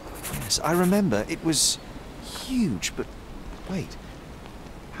 Yes, I remember. It was huge, but wait.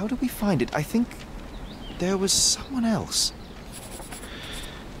 How did we find it? I think there was someone else.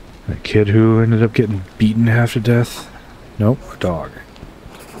 That kid who ended up getting beaten half to death? Nope, a dog.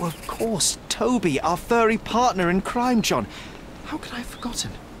 Well, of course, Toby, our furry partner in crime, John. How could I have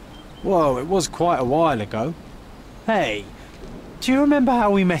forgotten? Whoa, it was quite a while ago. Hey, Do you remember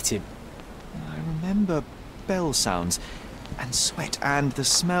how we met him? I remember bell sounds, and sweat, and the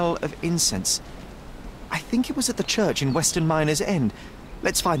smell of incense. I think it was at the church in Western Miners End.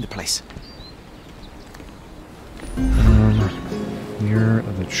 Let's find the place. Near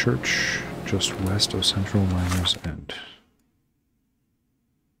the church, just west of Central Miners End.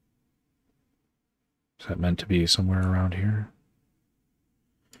 Is that meant to be somewhere around here?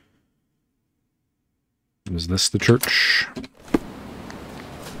 Is this the church?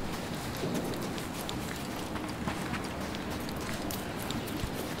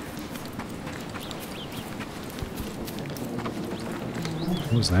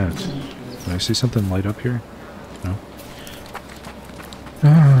 What was that? Did I see something light up here? No?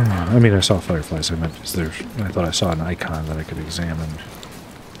 I mean, I saw fireflies. I meant, I thought I saw an icon that I could examine.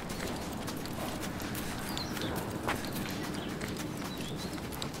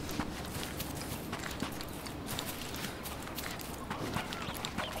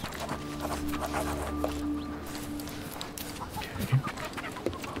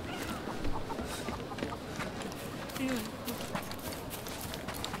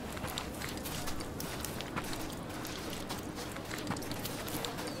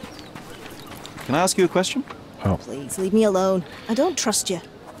 Can I ask you a question? Oh. Please leave me alone. I don't trust you.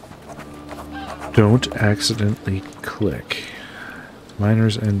 Don't accidentally click.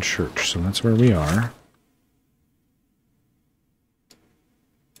 Miners End Church, so that's where we are.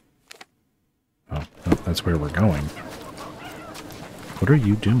 Oh, no, that's where we're going. What are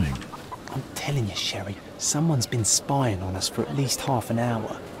you doing? I'm telling you, Sherry, someone's been spying on us for at least half an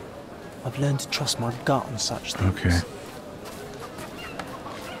hour. I've learned to trust my gut on such things. Okay.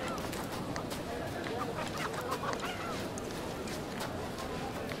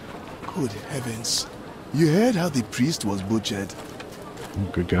 Good heavens. You heard how the priest was butchered. Oh,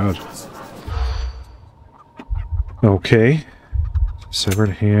 good God. Okay. Severed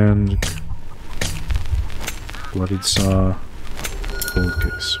hand. Bloodied saw. Cold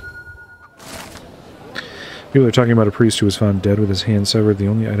case. People are talking about a priest who was found dead with his hand severed. The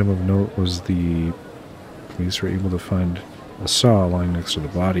only item of note was the police were able to find a saw lying next to the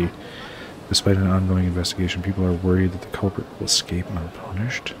body. Despite an ongoing investigation, people are worried that the culprit will escape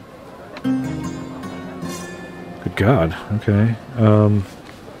unpunished. Good God. Okay.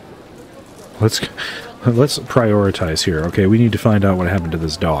 Let's prioritize here. Okay, we need to find out what happened to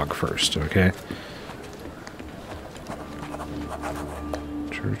this dog first, okay?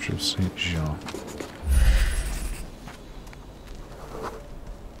 Church of St. Jean.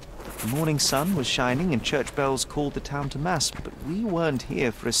 The morning sun was shining and church bells called the town to mass, but we weren't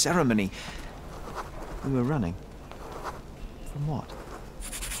here for a ceremony. We were running. From what?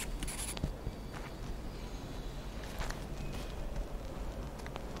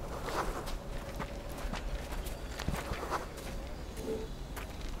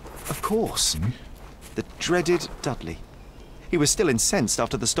 Of course. The dreaded Dudley. He was still incensed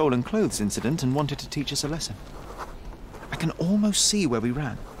after the stolen clothes incident and wanted to teach us a lesson. I can almost see where we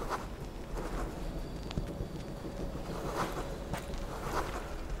ran.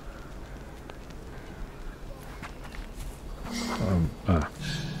 There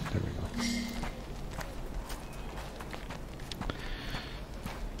we go.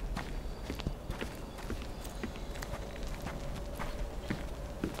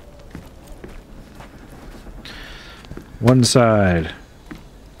 One side.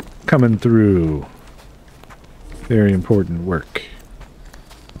 Coming through. Very important work.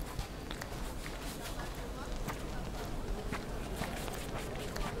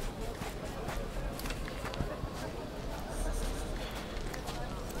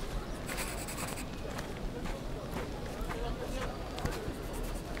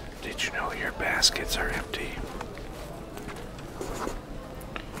 Did you know your baskets are empty?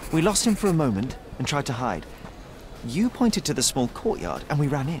 We lost him for a moment and tried to hide. You pointed to the small courtyard and we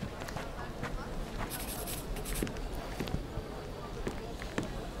ran in.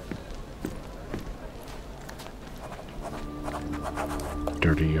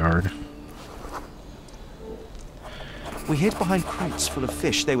 Dirty yard. We hid behind crates full of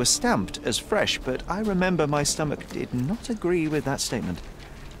fish. They were stamped as fresh, but I remember my stomach did not agree with that statement.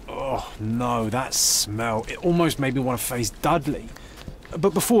 Oh, no, that smell. It almost made me want to face Dudley.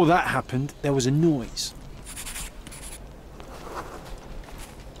 But before that happened, there was a noise.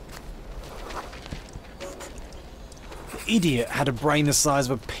 The idiot had a brain the size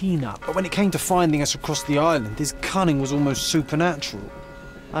of a peanut, but when it came to finding us across the island, his cunning was almost supernatural.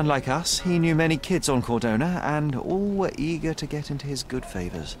 Unlike us, he knew many kids on Cordona, and all were eager to get into his good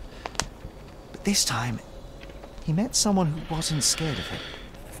favors. But this time, he met someone who wasn't scared of him.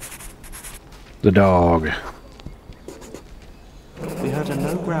 The dog. We heard a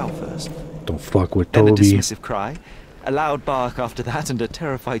low growl first, Don't fuck with then a Toby. dismissive cry, a loud bark after that, and a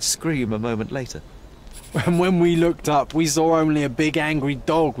terrified scream a moment later. And when we looked up, we saw only a big angry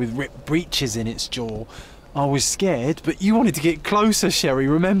dog with ripped breeches in its jaw. I was scared, but you wanted to get closer, Sherry,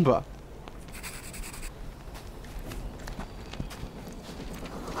 remember?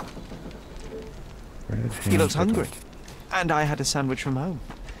 He looked hungry, and I had a sandwich from home.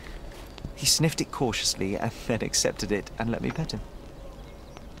 He sniffed it cautiously and then accepted it and let me pet him.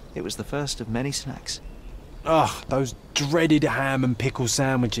 It was the first of many snacks. Ugh, those dreaded ham and pickle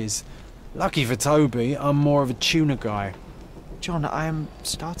sandwiches. Lucky for Toby, I'm more of a tuna guy. John, I am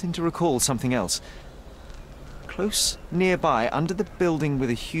starting to recall something else. Close nearby, under the building with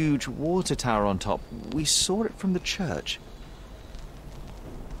a huge water tower on top, we saw it from the church.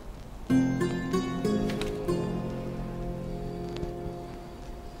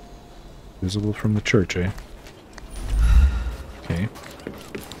 Visible from the church, eh? Okay.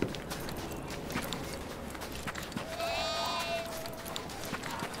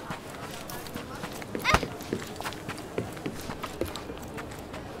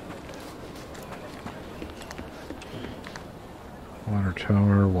 Water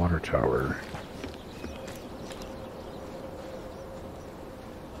tower, water tower.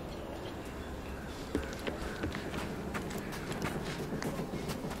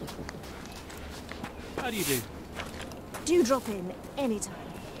 How do you do? Do drop in anytime.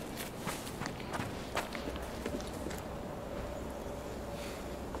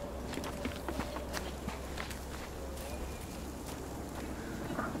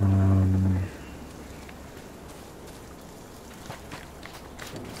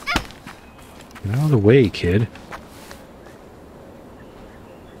 Get out of the way, kid.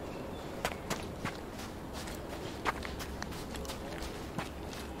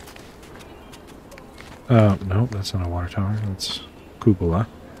 No, that's not a water tower. That's cupola.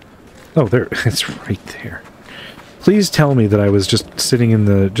 Oh, there. It's right there. Please tell me that I was just sitting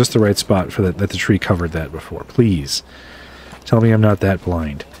in just the right spot for that the tree covered that before. Please. Tell me I'm not that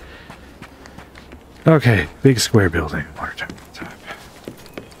blind. Okay, big square building. Water tower. Top.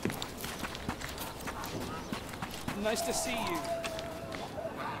 Nice to see you.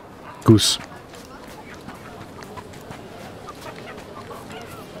 Goose.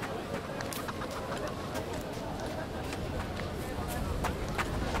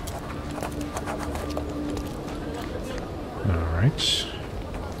 Alright.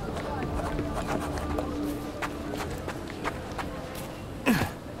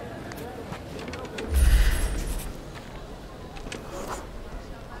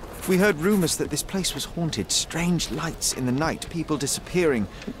 We heard rumors that this place was haunted, strange lights in the night, people disappearing.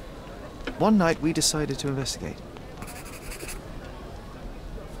 One night we decided to investigate.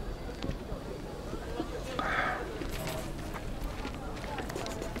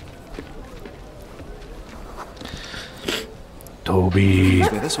 Toby.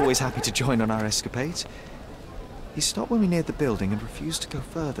 With us, always happy to join on our escapades. He stopped when we neared the building and refused to go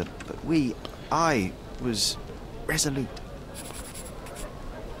further, but I was resolute.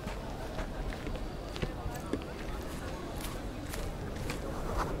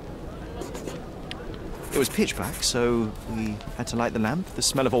 It was pitch black, so we had to light the lamp. The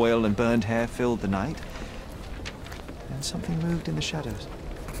smell of oil and burned hair filled the night. And something moved in the shadows.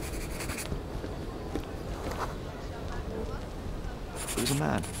 It was a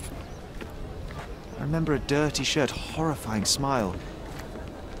man. I remember a dirty shirt, horrifying smile,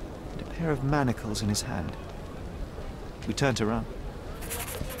 and a pair of manacles in his hand. We turned to run.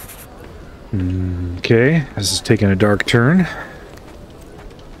 Okay, this is taking a dark turn.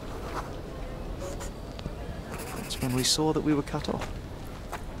 That's when we saw that we were cut off.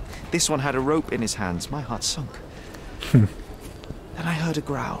 This one had a rope in his hands. My heart sunk. Then I heard a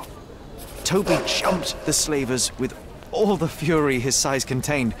growl. Toby jumped the slavers with all the fury his size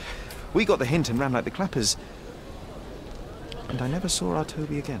contained. We got the hint and ran like the clappers. And I never saw our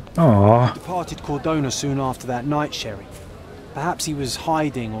Toby again. Aww. Departed Cordona soon after that night, Sherry. Perhaps he was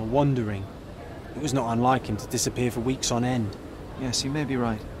hiding or wandering. It was not unlike him to disappear for weeks on end. Yes, you may be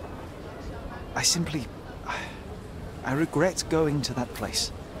right. I regret going to that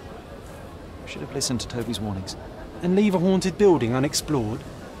place. I should have listened to Toby's warnings. And leave a haunted building unexplored?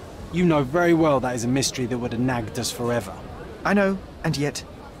 You know very well that is a mystery that would have nagged us forever. I know, and yet...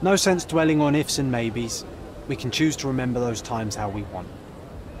 No sense dwelling on ifs and maybes. We can choose to remember those times how we want.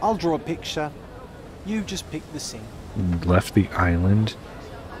 I'll draw a picture. You just pick the scene. Left the island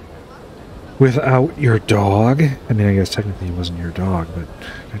without your dog? I mean, I guess technically it wasn't your dog, but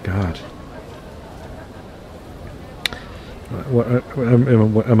good God. What,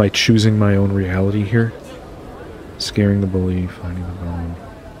 am I choosing my own reality here? Scaring the bully, finding the bone,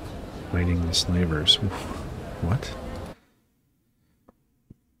 fighting the slavers. What?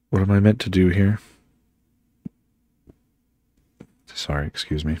 What am I meant to do here? Sorry,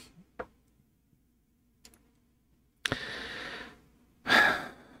 excuse me.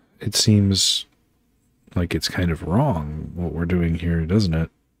 It seems like it's kind of wrong what we're doing here, doesn't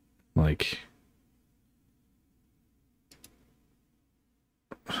it? Like...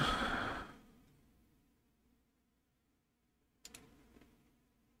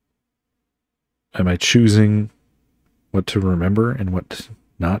 Am I choosing what to remember and what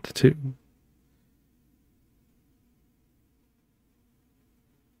not to?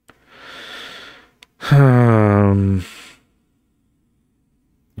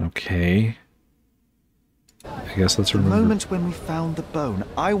 Okay. I guess let's remember. The moment when we found the bone,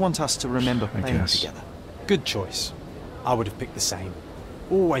 I want us to remember playing together. Good choice. I would have picked the same.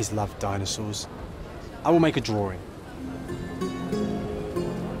 Always loved dinosaurs. I will make a drawing.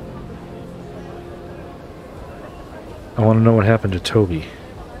 I want to know what happened to Toby.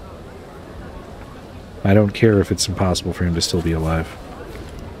 I don't care if it's impossible for him to still be alive.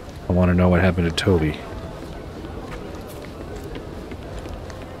 I want to know what happened to Toby.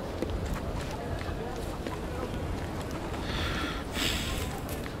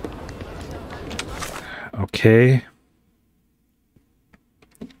 Okay.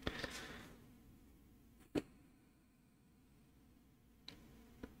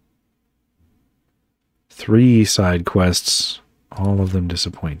 Three side quests, all of them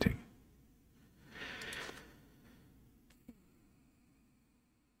disappointing.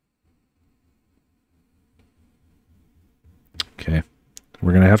 Okay.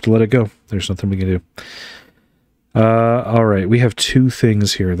 We're going to have to let it go. There's nothing we can do. Alright, we have two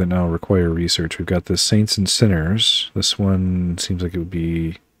things here that now require research. We've got the Saints and Sinners. This one seems like it would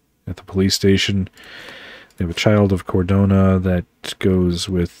be at the police station. We have a Child of Cordona that goes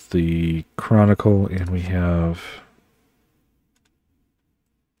with the Chronicle, and we have...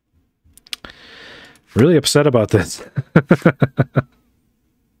 Really upset about this.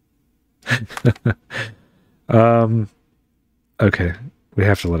 Okay, we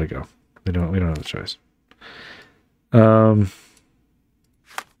have to let it go. We don't have a choice.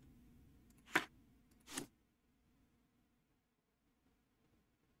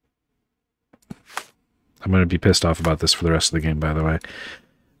 I'm going to be pissed off about this for the rest of the game, by the way.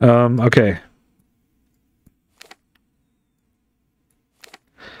 Okay.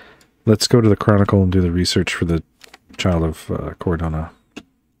 Let's go to the Chronicle and do the research for the Child of Cordona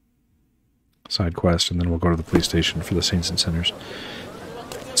side quest, and then we'll go to the police station for the Saints and Sinners.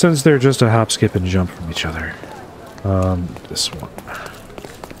 Since they're just a hop, skip, and jump from each other. This one.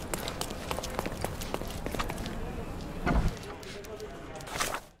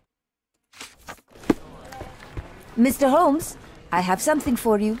 Mr. Holmes, I have something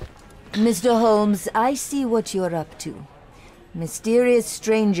for you. Mr. Holmes, I see what you're up to. Mysterious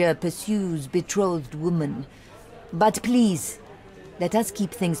stranger pursues betrothed woman. But please, let us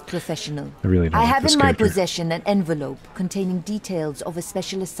keep things professional. I have in my possession an envelope containing details of a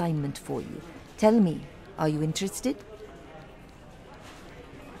special assignment for you. Tell me, are you interested?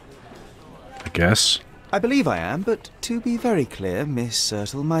 I guess. I believe I am, but to be very clear, Miss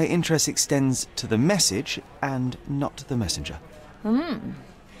Sertle, my interest extends to the message and not the messenger.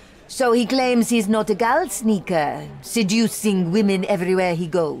 So he claims he's not a gal sneaker, seducing women everywhere he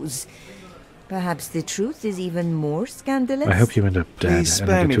goes. Perhaps the truth is even more scandalous? I hope you end up dead. Please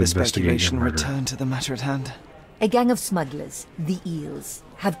spare me the speculation and return to the matter at hand. A gang of smugglers, the Eels,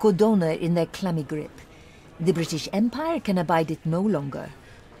 have Cordona in their clammy grip. The British Empire can abide it no longer.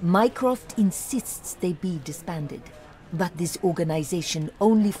 Mycroft insists they be disbanded. But this organization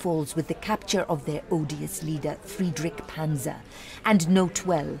only falls with the capture of their odious leader, Friedrich Panzer. And note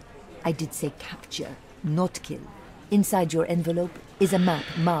well, I did say capture, not kill. Inside your envelope is a map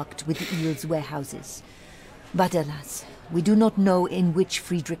marked with the Eels' warehouses. But alas, we do not know in which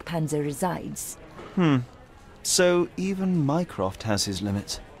Friedrich Panzer resides. So even Mycroft has his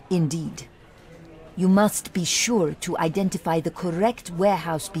limits. Indeed. You must be sure to identify the correct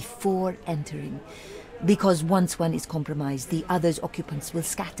warehouse before entering, because once one is compromised, the other's occupants will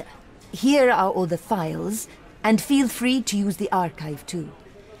scatter. Here are all the files, and feel free to use the archive too.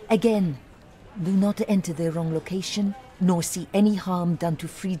 Again, do not enter the wrong location, nor see any harm done to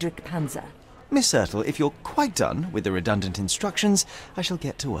Friedrich Panzer. Miss Sertle, if you're quite done with the redundant instructions, I shall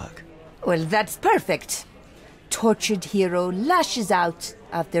get to work. Well, that's perfect. Tortured hero lashes out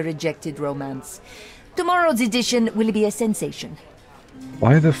after rejected romance. Tomorrow's edition will be a sensation.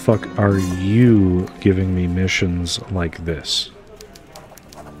 Why the fuck are you giving me missions like this?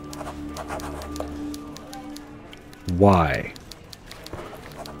 Why?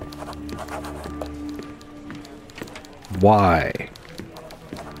 Why?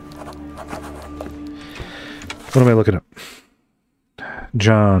 What am I looking up?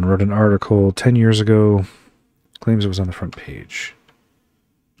 John wrote an article 10 years ago. Claims it was on the front page.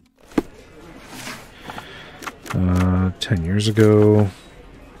 10 years ago.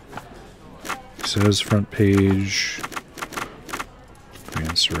 Says front page.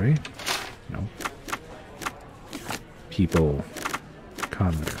 Answer, no. People.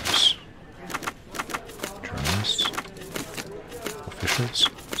 Commenters. Journalists. Officials.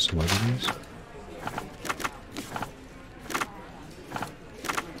 Celebrities.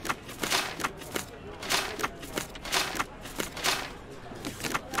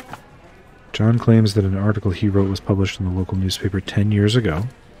 John claims that an article he wrote was published in the local newspaper 10 years ago.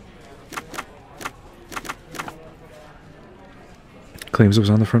 Claims it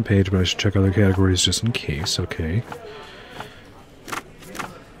was on the front page, but I should check other categories just in case. Okay.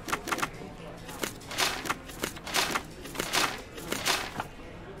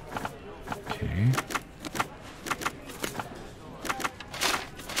 Okay.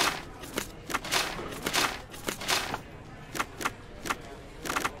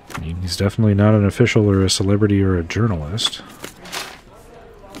 I mean, he's definitely not an official or a celebrity or a journalist.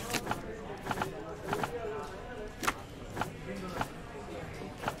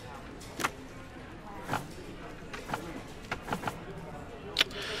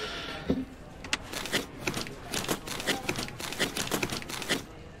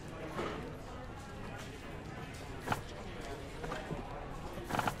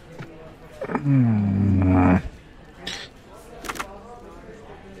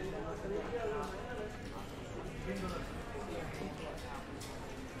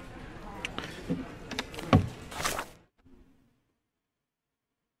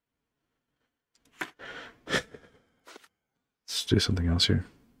 Do something else here.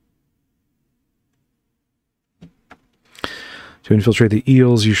 To infiltrate the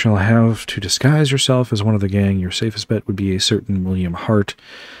Eels, you shall have to disguise yourself as one of the gang. Your safest bet would be a certain William Hart,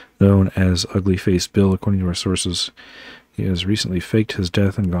 known as Ugly Face Bill, according to our sources. He has recently faked his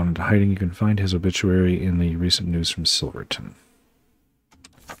death and gone into hiding. You can find his obituary in the recent news from Silverton.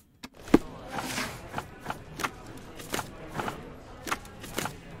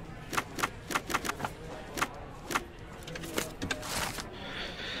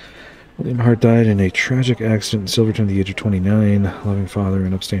 William Hart died in a tragic accident in Silverton at the age of 29. Loving father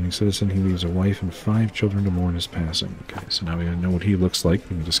and upstanding citizen. He leaves a wife and 5 children to mourn his passing. Okay, so now we know what he looks like.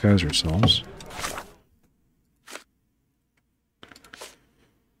 We can disguise ourselves.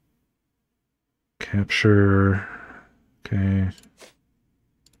 Capture. Okay.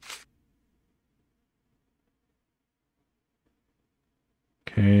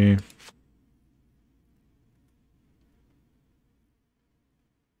 Okay.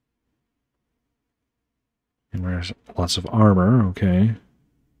 And wears lots of armor, okay.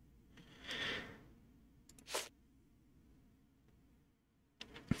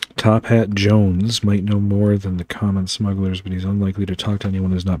 Top Hat Jones might know more than the common smugglers, but he's unlikely to talk to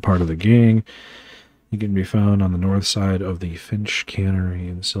anyone who's not part of the gang. He can be found on the north side of the Finch Cannery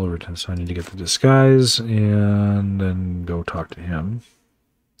in Silverton, so I need to get the disguise and then go talk to him.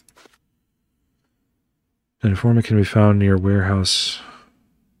 An informant can be found near warehouse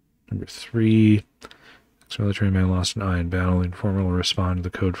number 3. Military man lost an eye in battle. The informant will respond to the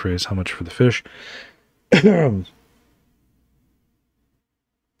code phrase, "How much for the fish?"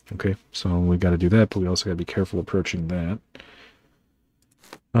 Okay, so we got to do that, but we also got to be careful approaching that.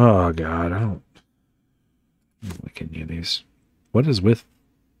 Oh, God, I don't like any of these. What is with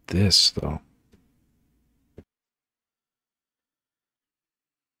this, though?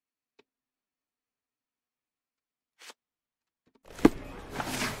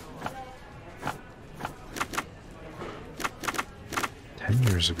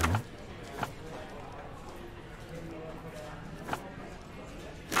 Years ago.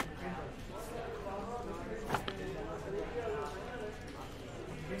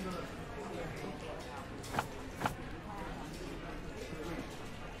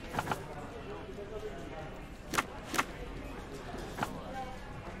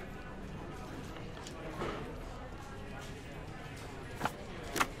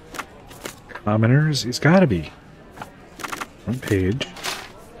 Commoners? He's got to be. Front page.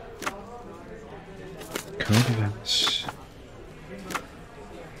 Current events.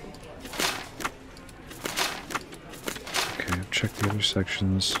 Okay, I've checked the other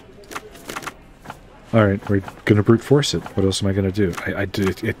sections. Alright, we're gonna brute force it. What else am I gonna do? I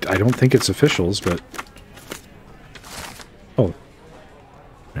don't think it's officials, but... Oh.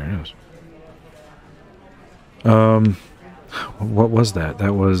 There it is. What was that?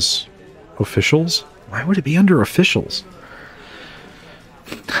 That was officials? Why would it be under officials?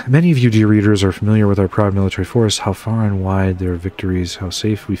 Many of you, dear readers, are familiar with our proud military force, how far and wide their victories, how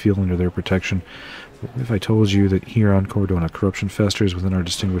safe we feel under their protection. What if I told you that here on Cordona, corruption festers within our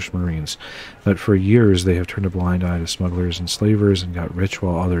distinguished Marines, that for years they have turned a blind eye to smugglers and slavers and got rich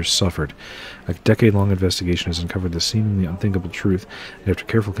while others suffered. A decade-long investigation has uncovered the seemingly unthinkable truth, and after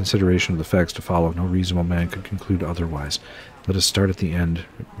careful consideration of the facts to follow, no reasonable man could conclude otherwise. Let us start at the end,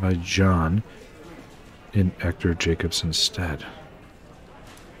 by John, in Hector Jacobson's stead.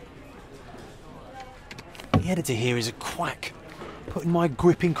 The editor here is a quack, putting my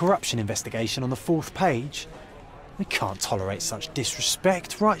gripping corruption investigation on the 4th page. We can't tolerate such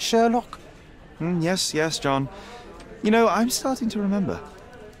disrespect, right, Sherlock? Yes, John. You know, I'm starting to remember.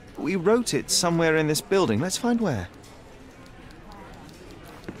 We wrote it somewhere in this building. Let's find where.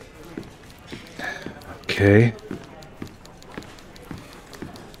 Okay.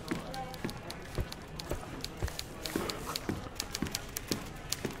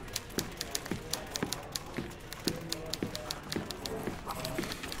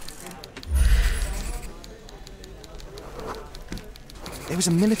 There was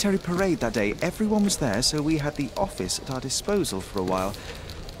a military parade that day. Everyone was there, so we had the office at our disposal for a while.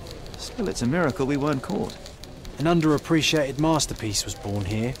 Still, it's a miracle we weren't caught. An underappreciated masterpiece was born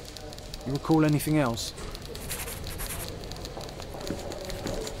here. You recall anything else?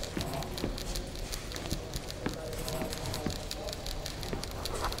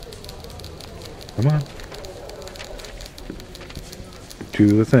 Come on.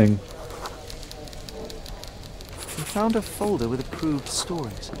 Do the thing. We found a folder with approved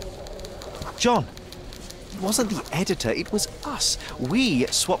stories. John! It wasn't the editor, it was us. We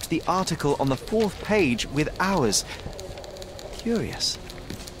swapped the article on the 4th page with ours. Curious.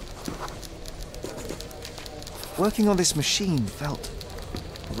 Working on this machine felt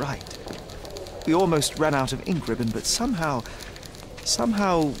right. We almost ran out of ink ribbon, but somehow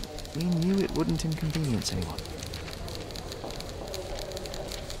we knew it wouldn't inconvenience anyone.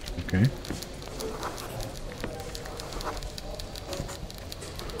 Okay.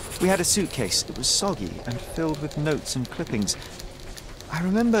 We had a suitcase. It was soggy and filled with notes and clippings. I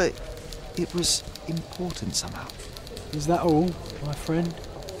remember it was important somehow. Is that all, my friend?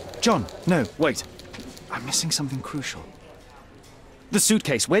 John, no, wait. I'm missing something crucial. The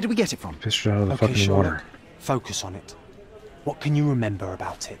suitcase, where did we get it from? Fished out of the Okay, fucking Sherlock. water. Focus on it. What can you remember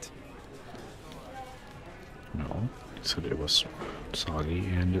about it? No. It said it was soggy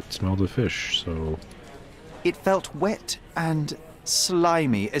and it smelled of fish, so... It felt wet and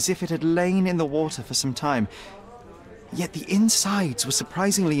slimy, as if it had lain in the water for some time. Yet the insides were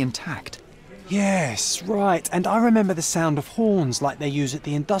surprisingly intact. Yes, right. And I remember the sound of horns like they use at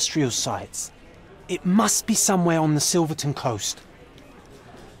the industrial sites. It must be somewhere on the Silverton coast.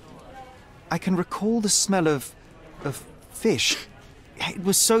 I can recall the smell of fish. It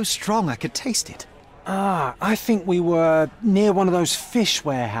was so strong I could taste it. Ah, I think we were near one of those fish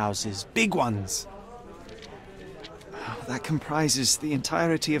warehouses. Big ones. That comprises the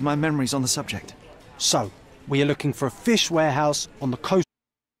entirety of my memories on the subject. So, we are looking for a fish warehouse on the coast.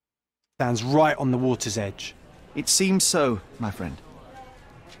 Stands right on the water's edge. It seems so, my friend.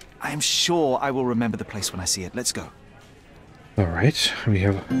 I am sure I will remember the place when I see it. Let's go. Alright, we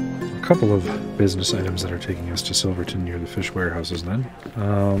have a couple of business items that are taking us to Silverton near the fish warehouses then.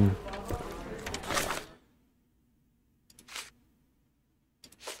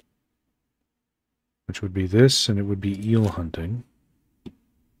 Which would be this, and it would be eel hunting.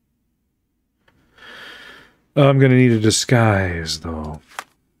 I'm going to need a disguise, though.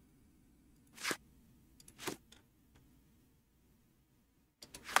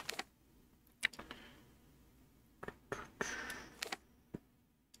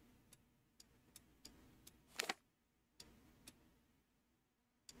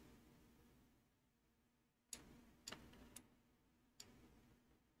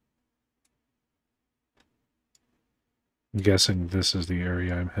 I'm guessing this is the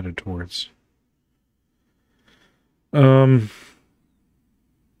area I'm headed towards.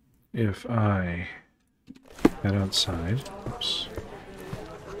 If I head outside, oops.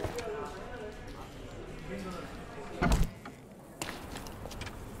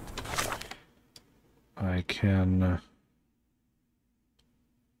 I can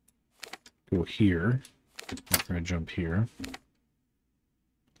go here. I'm going to jump here.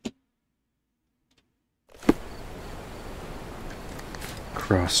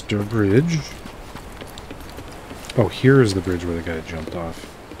 Cross the bridge. Oh, here is the bridge where the guy jumped off.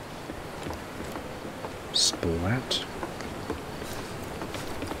 Splat.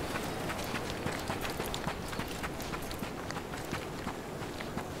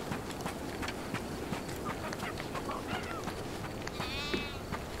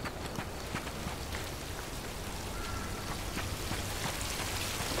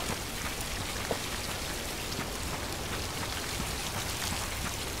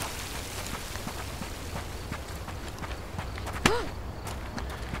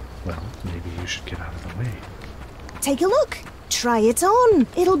 should get out of the way. Take a look. Try it on.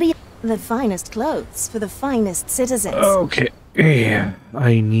 It'll be the finest clothes for the finest citizens. Okay. Yeah,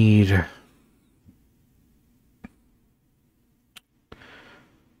 I need...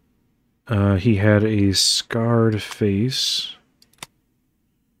 he had a scarred face.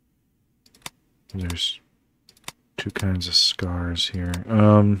 There's two kinds of scars here.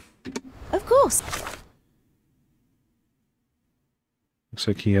 Of course. Looks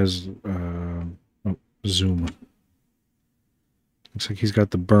like he has, oh, zoom. Looks like he's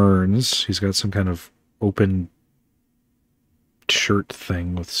got the burns. He's got some kind of open shirt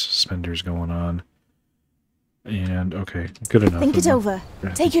thing with suspenders going on. And, okay, good enough. Think it over.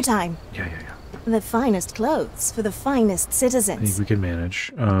 Yeah. Take your time. Yeah. The finest clothes for the finest I citizens. think we can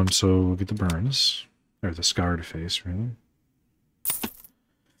manage. So we'll get the burns. Or the scarred face, really.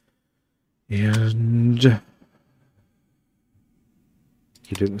 And...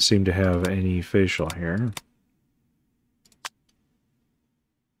 he didn't seem to have any facial hair.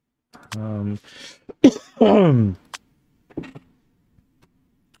 And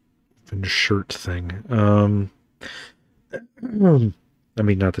shirt thing. I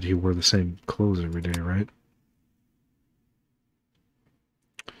mean, not that he wore the same clothes every day, right?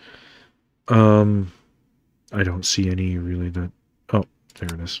 I don't see any really that... oh,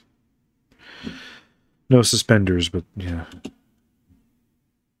 there it is. No suspenders, but yeah.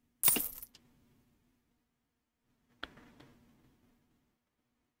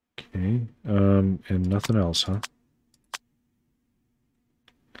 Okay, and nothing else, huh?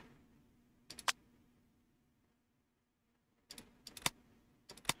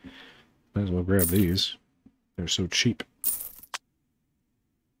 Might as well grab these. They're so cheap.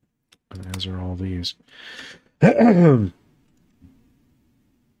 And as are all these.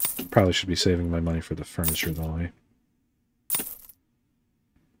 Probably should be saving my money for the furniture, though, eh?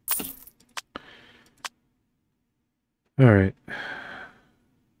 Alright.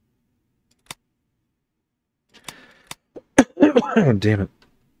 Oh, damn it.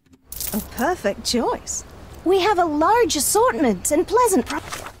 A perfect choice. We have a large assortment and pleasant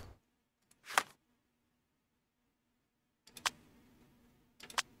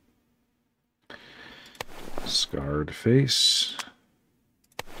Scarred face.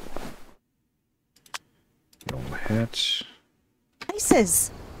 No hat.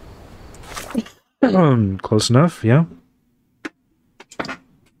 prices. Close enough, yeah.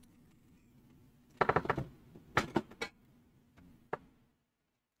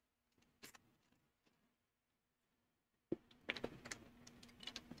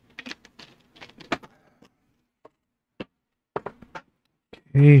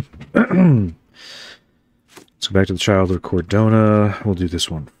 Okay. Let's go back to the Child of Cordona. We'll do this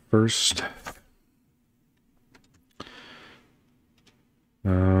one first.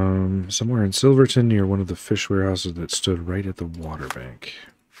 Somewhere in Silverton near one of the fish warehouses that stood right at the water bank.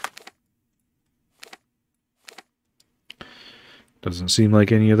 Doesn't seem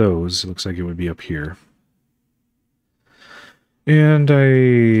like any of those. It looks like it would be up here. And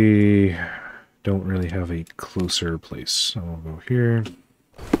I don't really have a closer place. So I'll go here. And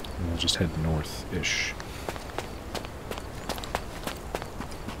I'll just head north-ish.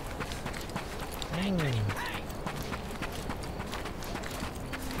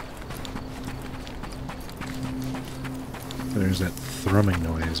 There's that thrumming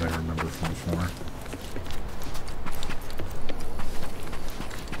noise I remember from before.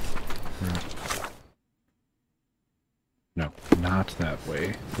 No, not that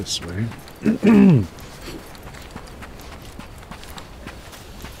way. This way.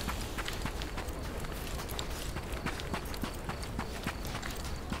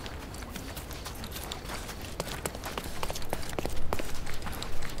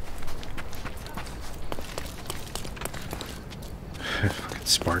 Fucking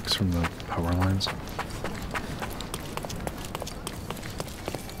sparks from the power lines.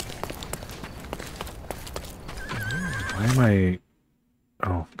 Why am I...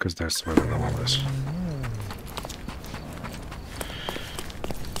 oh, because that's where the level is.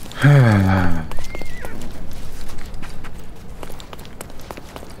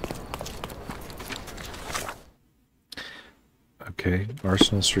 Okay,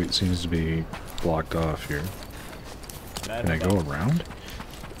 Arsenal Street seems to be blocked off here. Can I go around?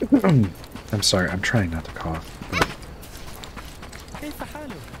 I'm sorry, I'm trying not to cough.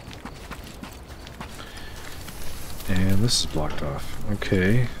 And this is blocked off.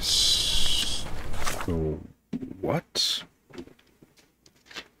 Okay. So, what?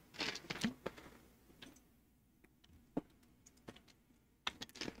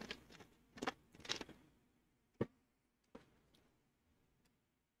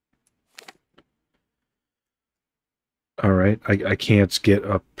 right? I can't get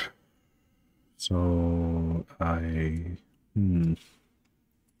up. So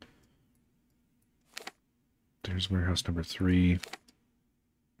there's warehouse number 3.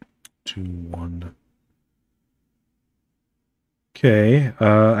 2, 1. Okay,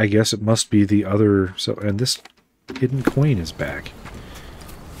 I guess it must be the other. So, and this hidden coin is back.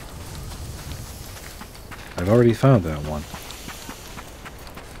 I've already found that one.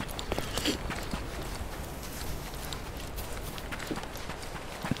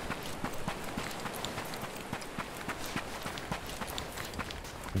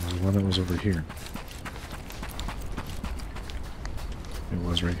 There was one that was over here. It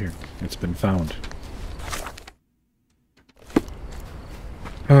was right here. It's been found.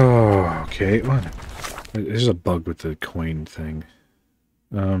 Oh, okay. What? There's a bug with the coin thing.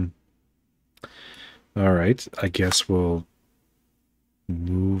 Alright, I guess we'll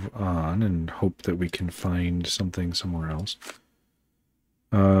move on and hope that we can find something somewhere else.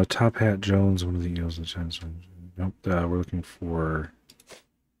 Top Hat Jones, one of the eels. Nope, we're looking for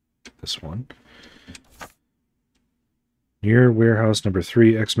this one. Near warehouse number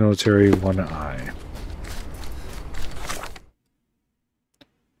 3, ex-military 1I.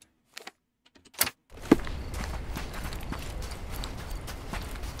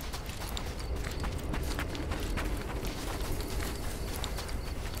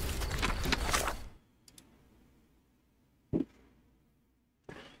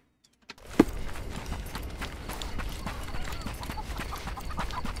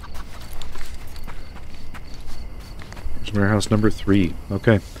 Warehouse number 3.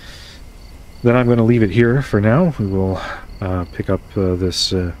 Okay. Then I'm going to leave it here for now. We will pick up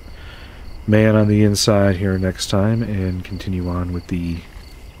this man on the inside here next time and continue on with the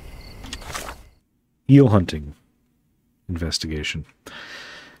eel hunting investigation.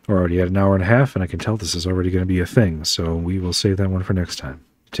 We're already at an hour and a half, and I can tell this is already going to be a thing, so we will save that one for next time.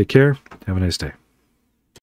 Take care. Have a nice day.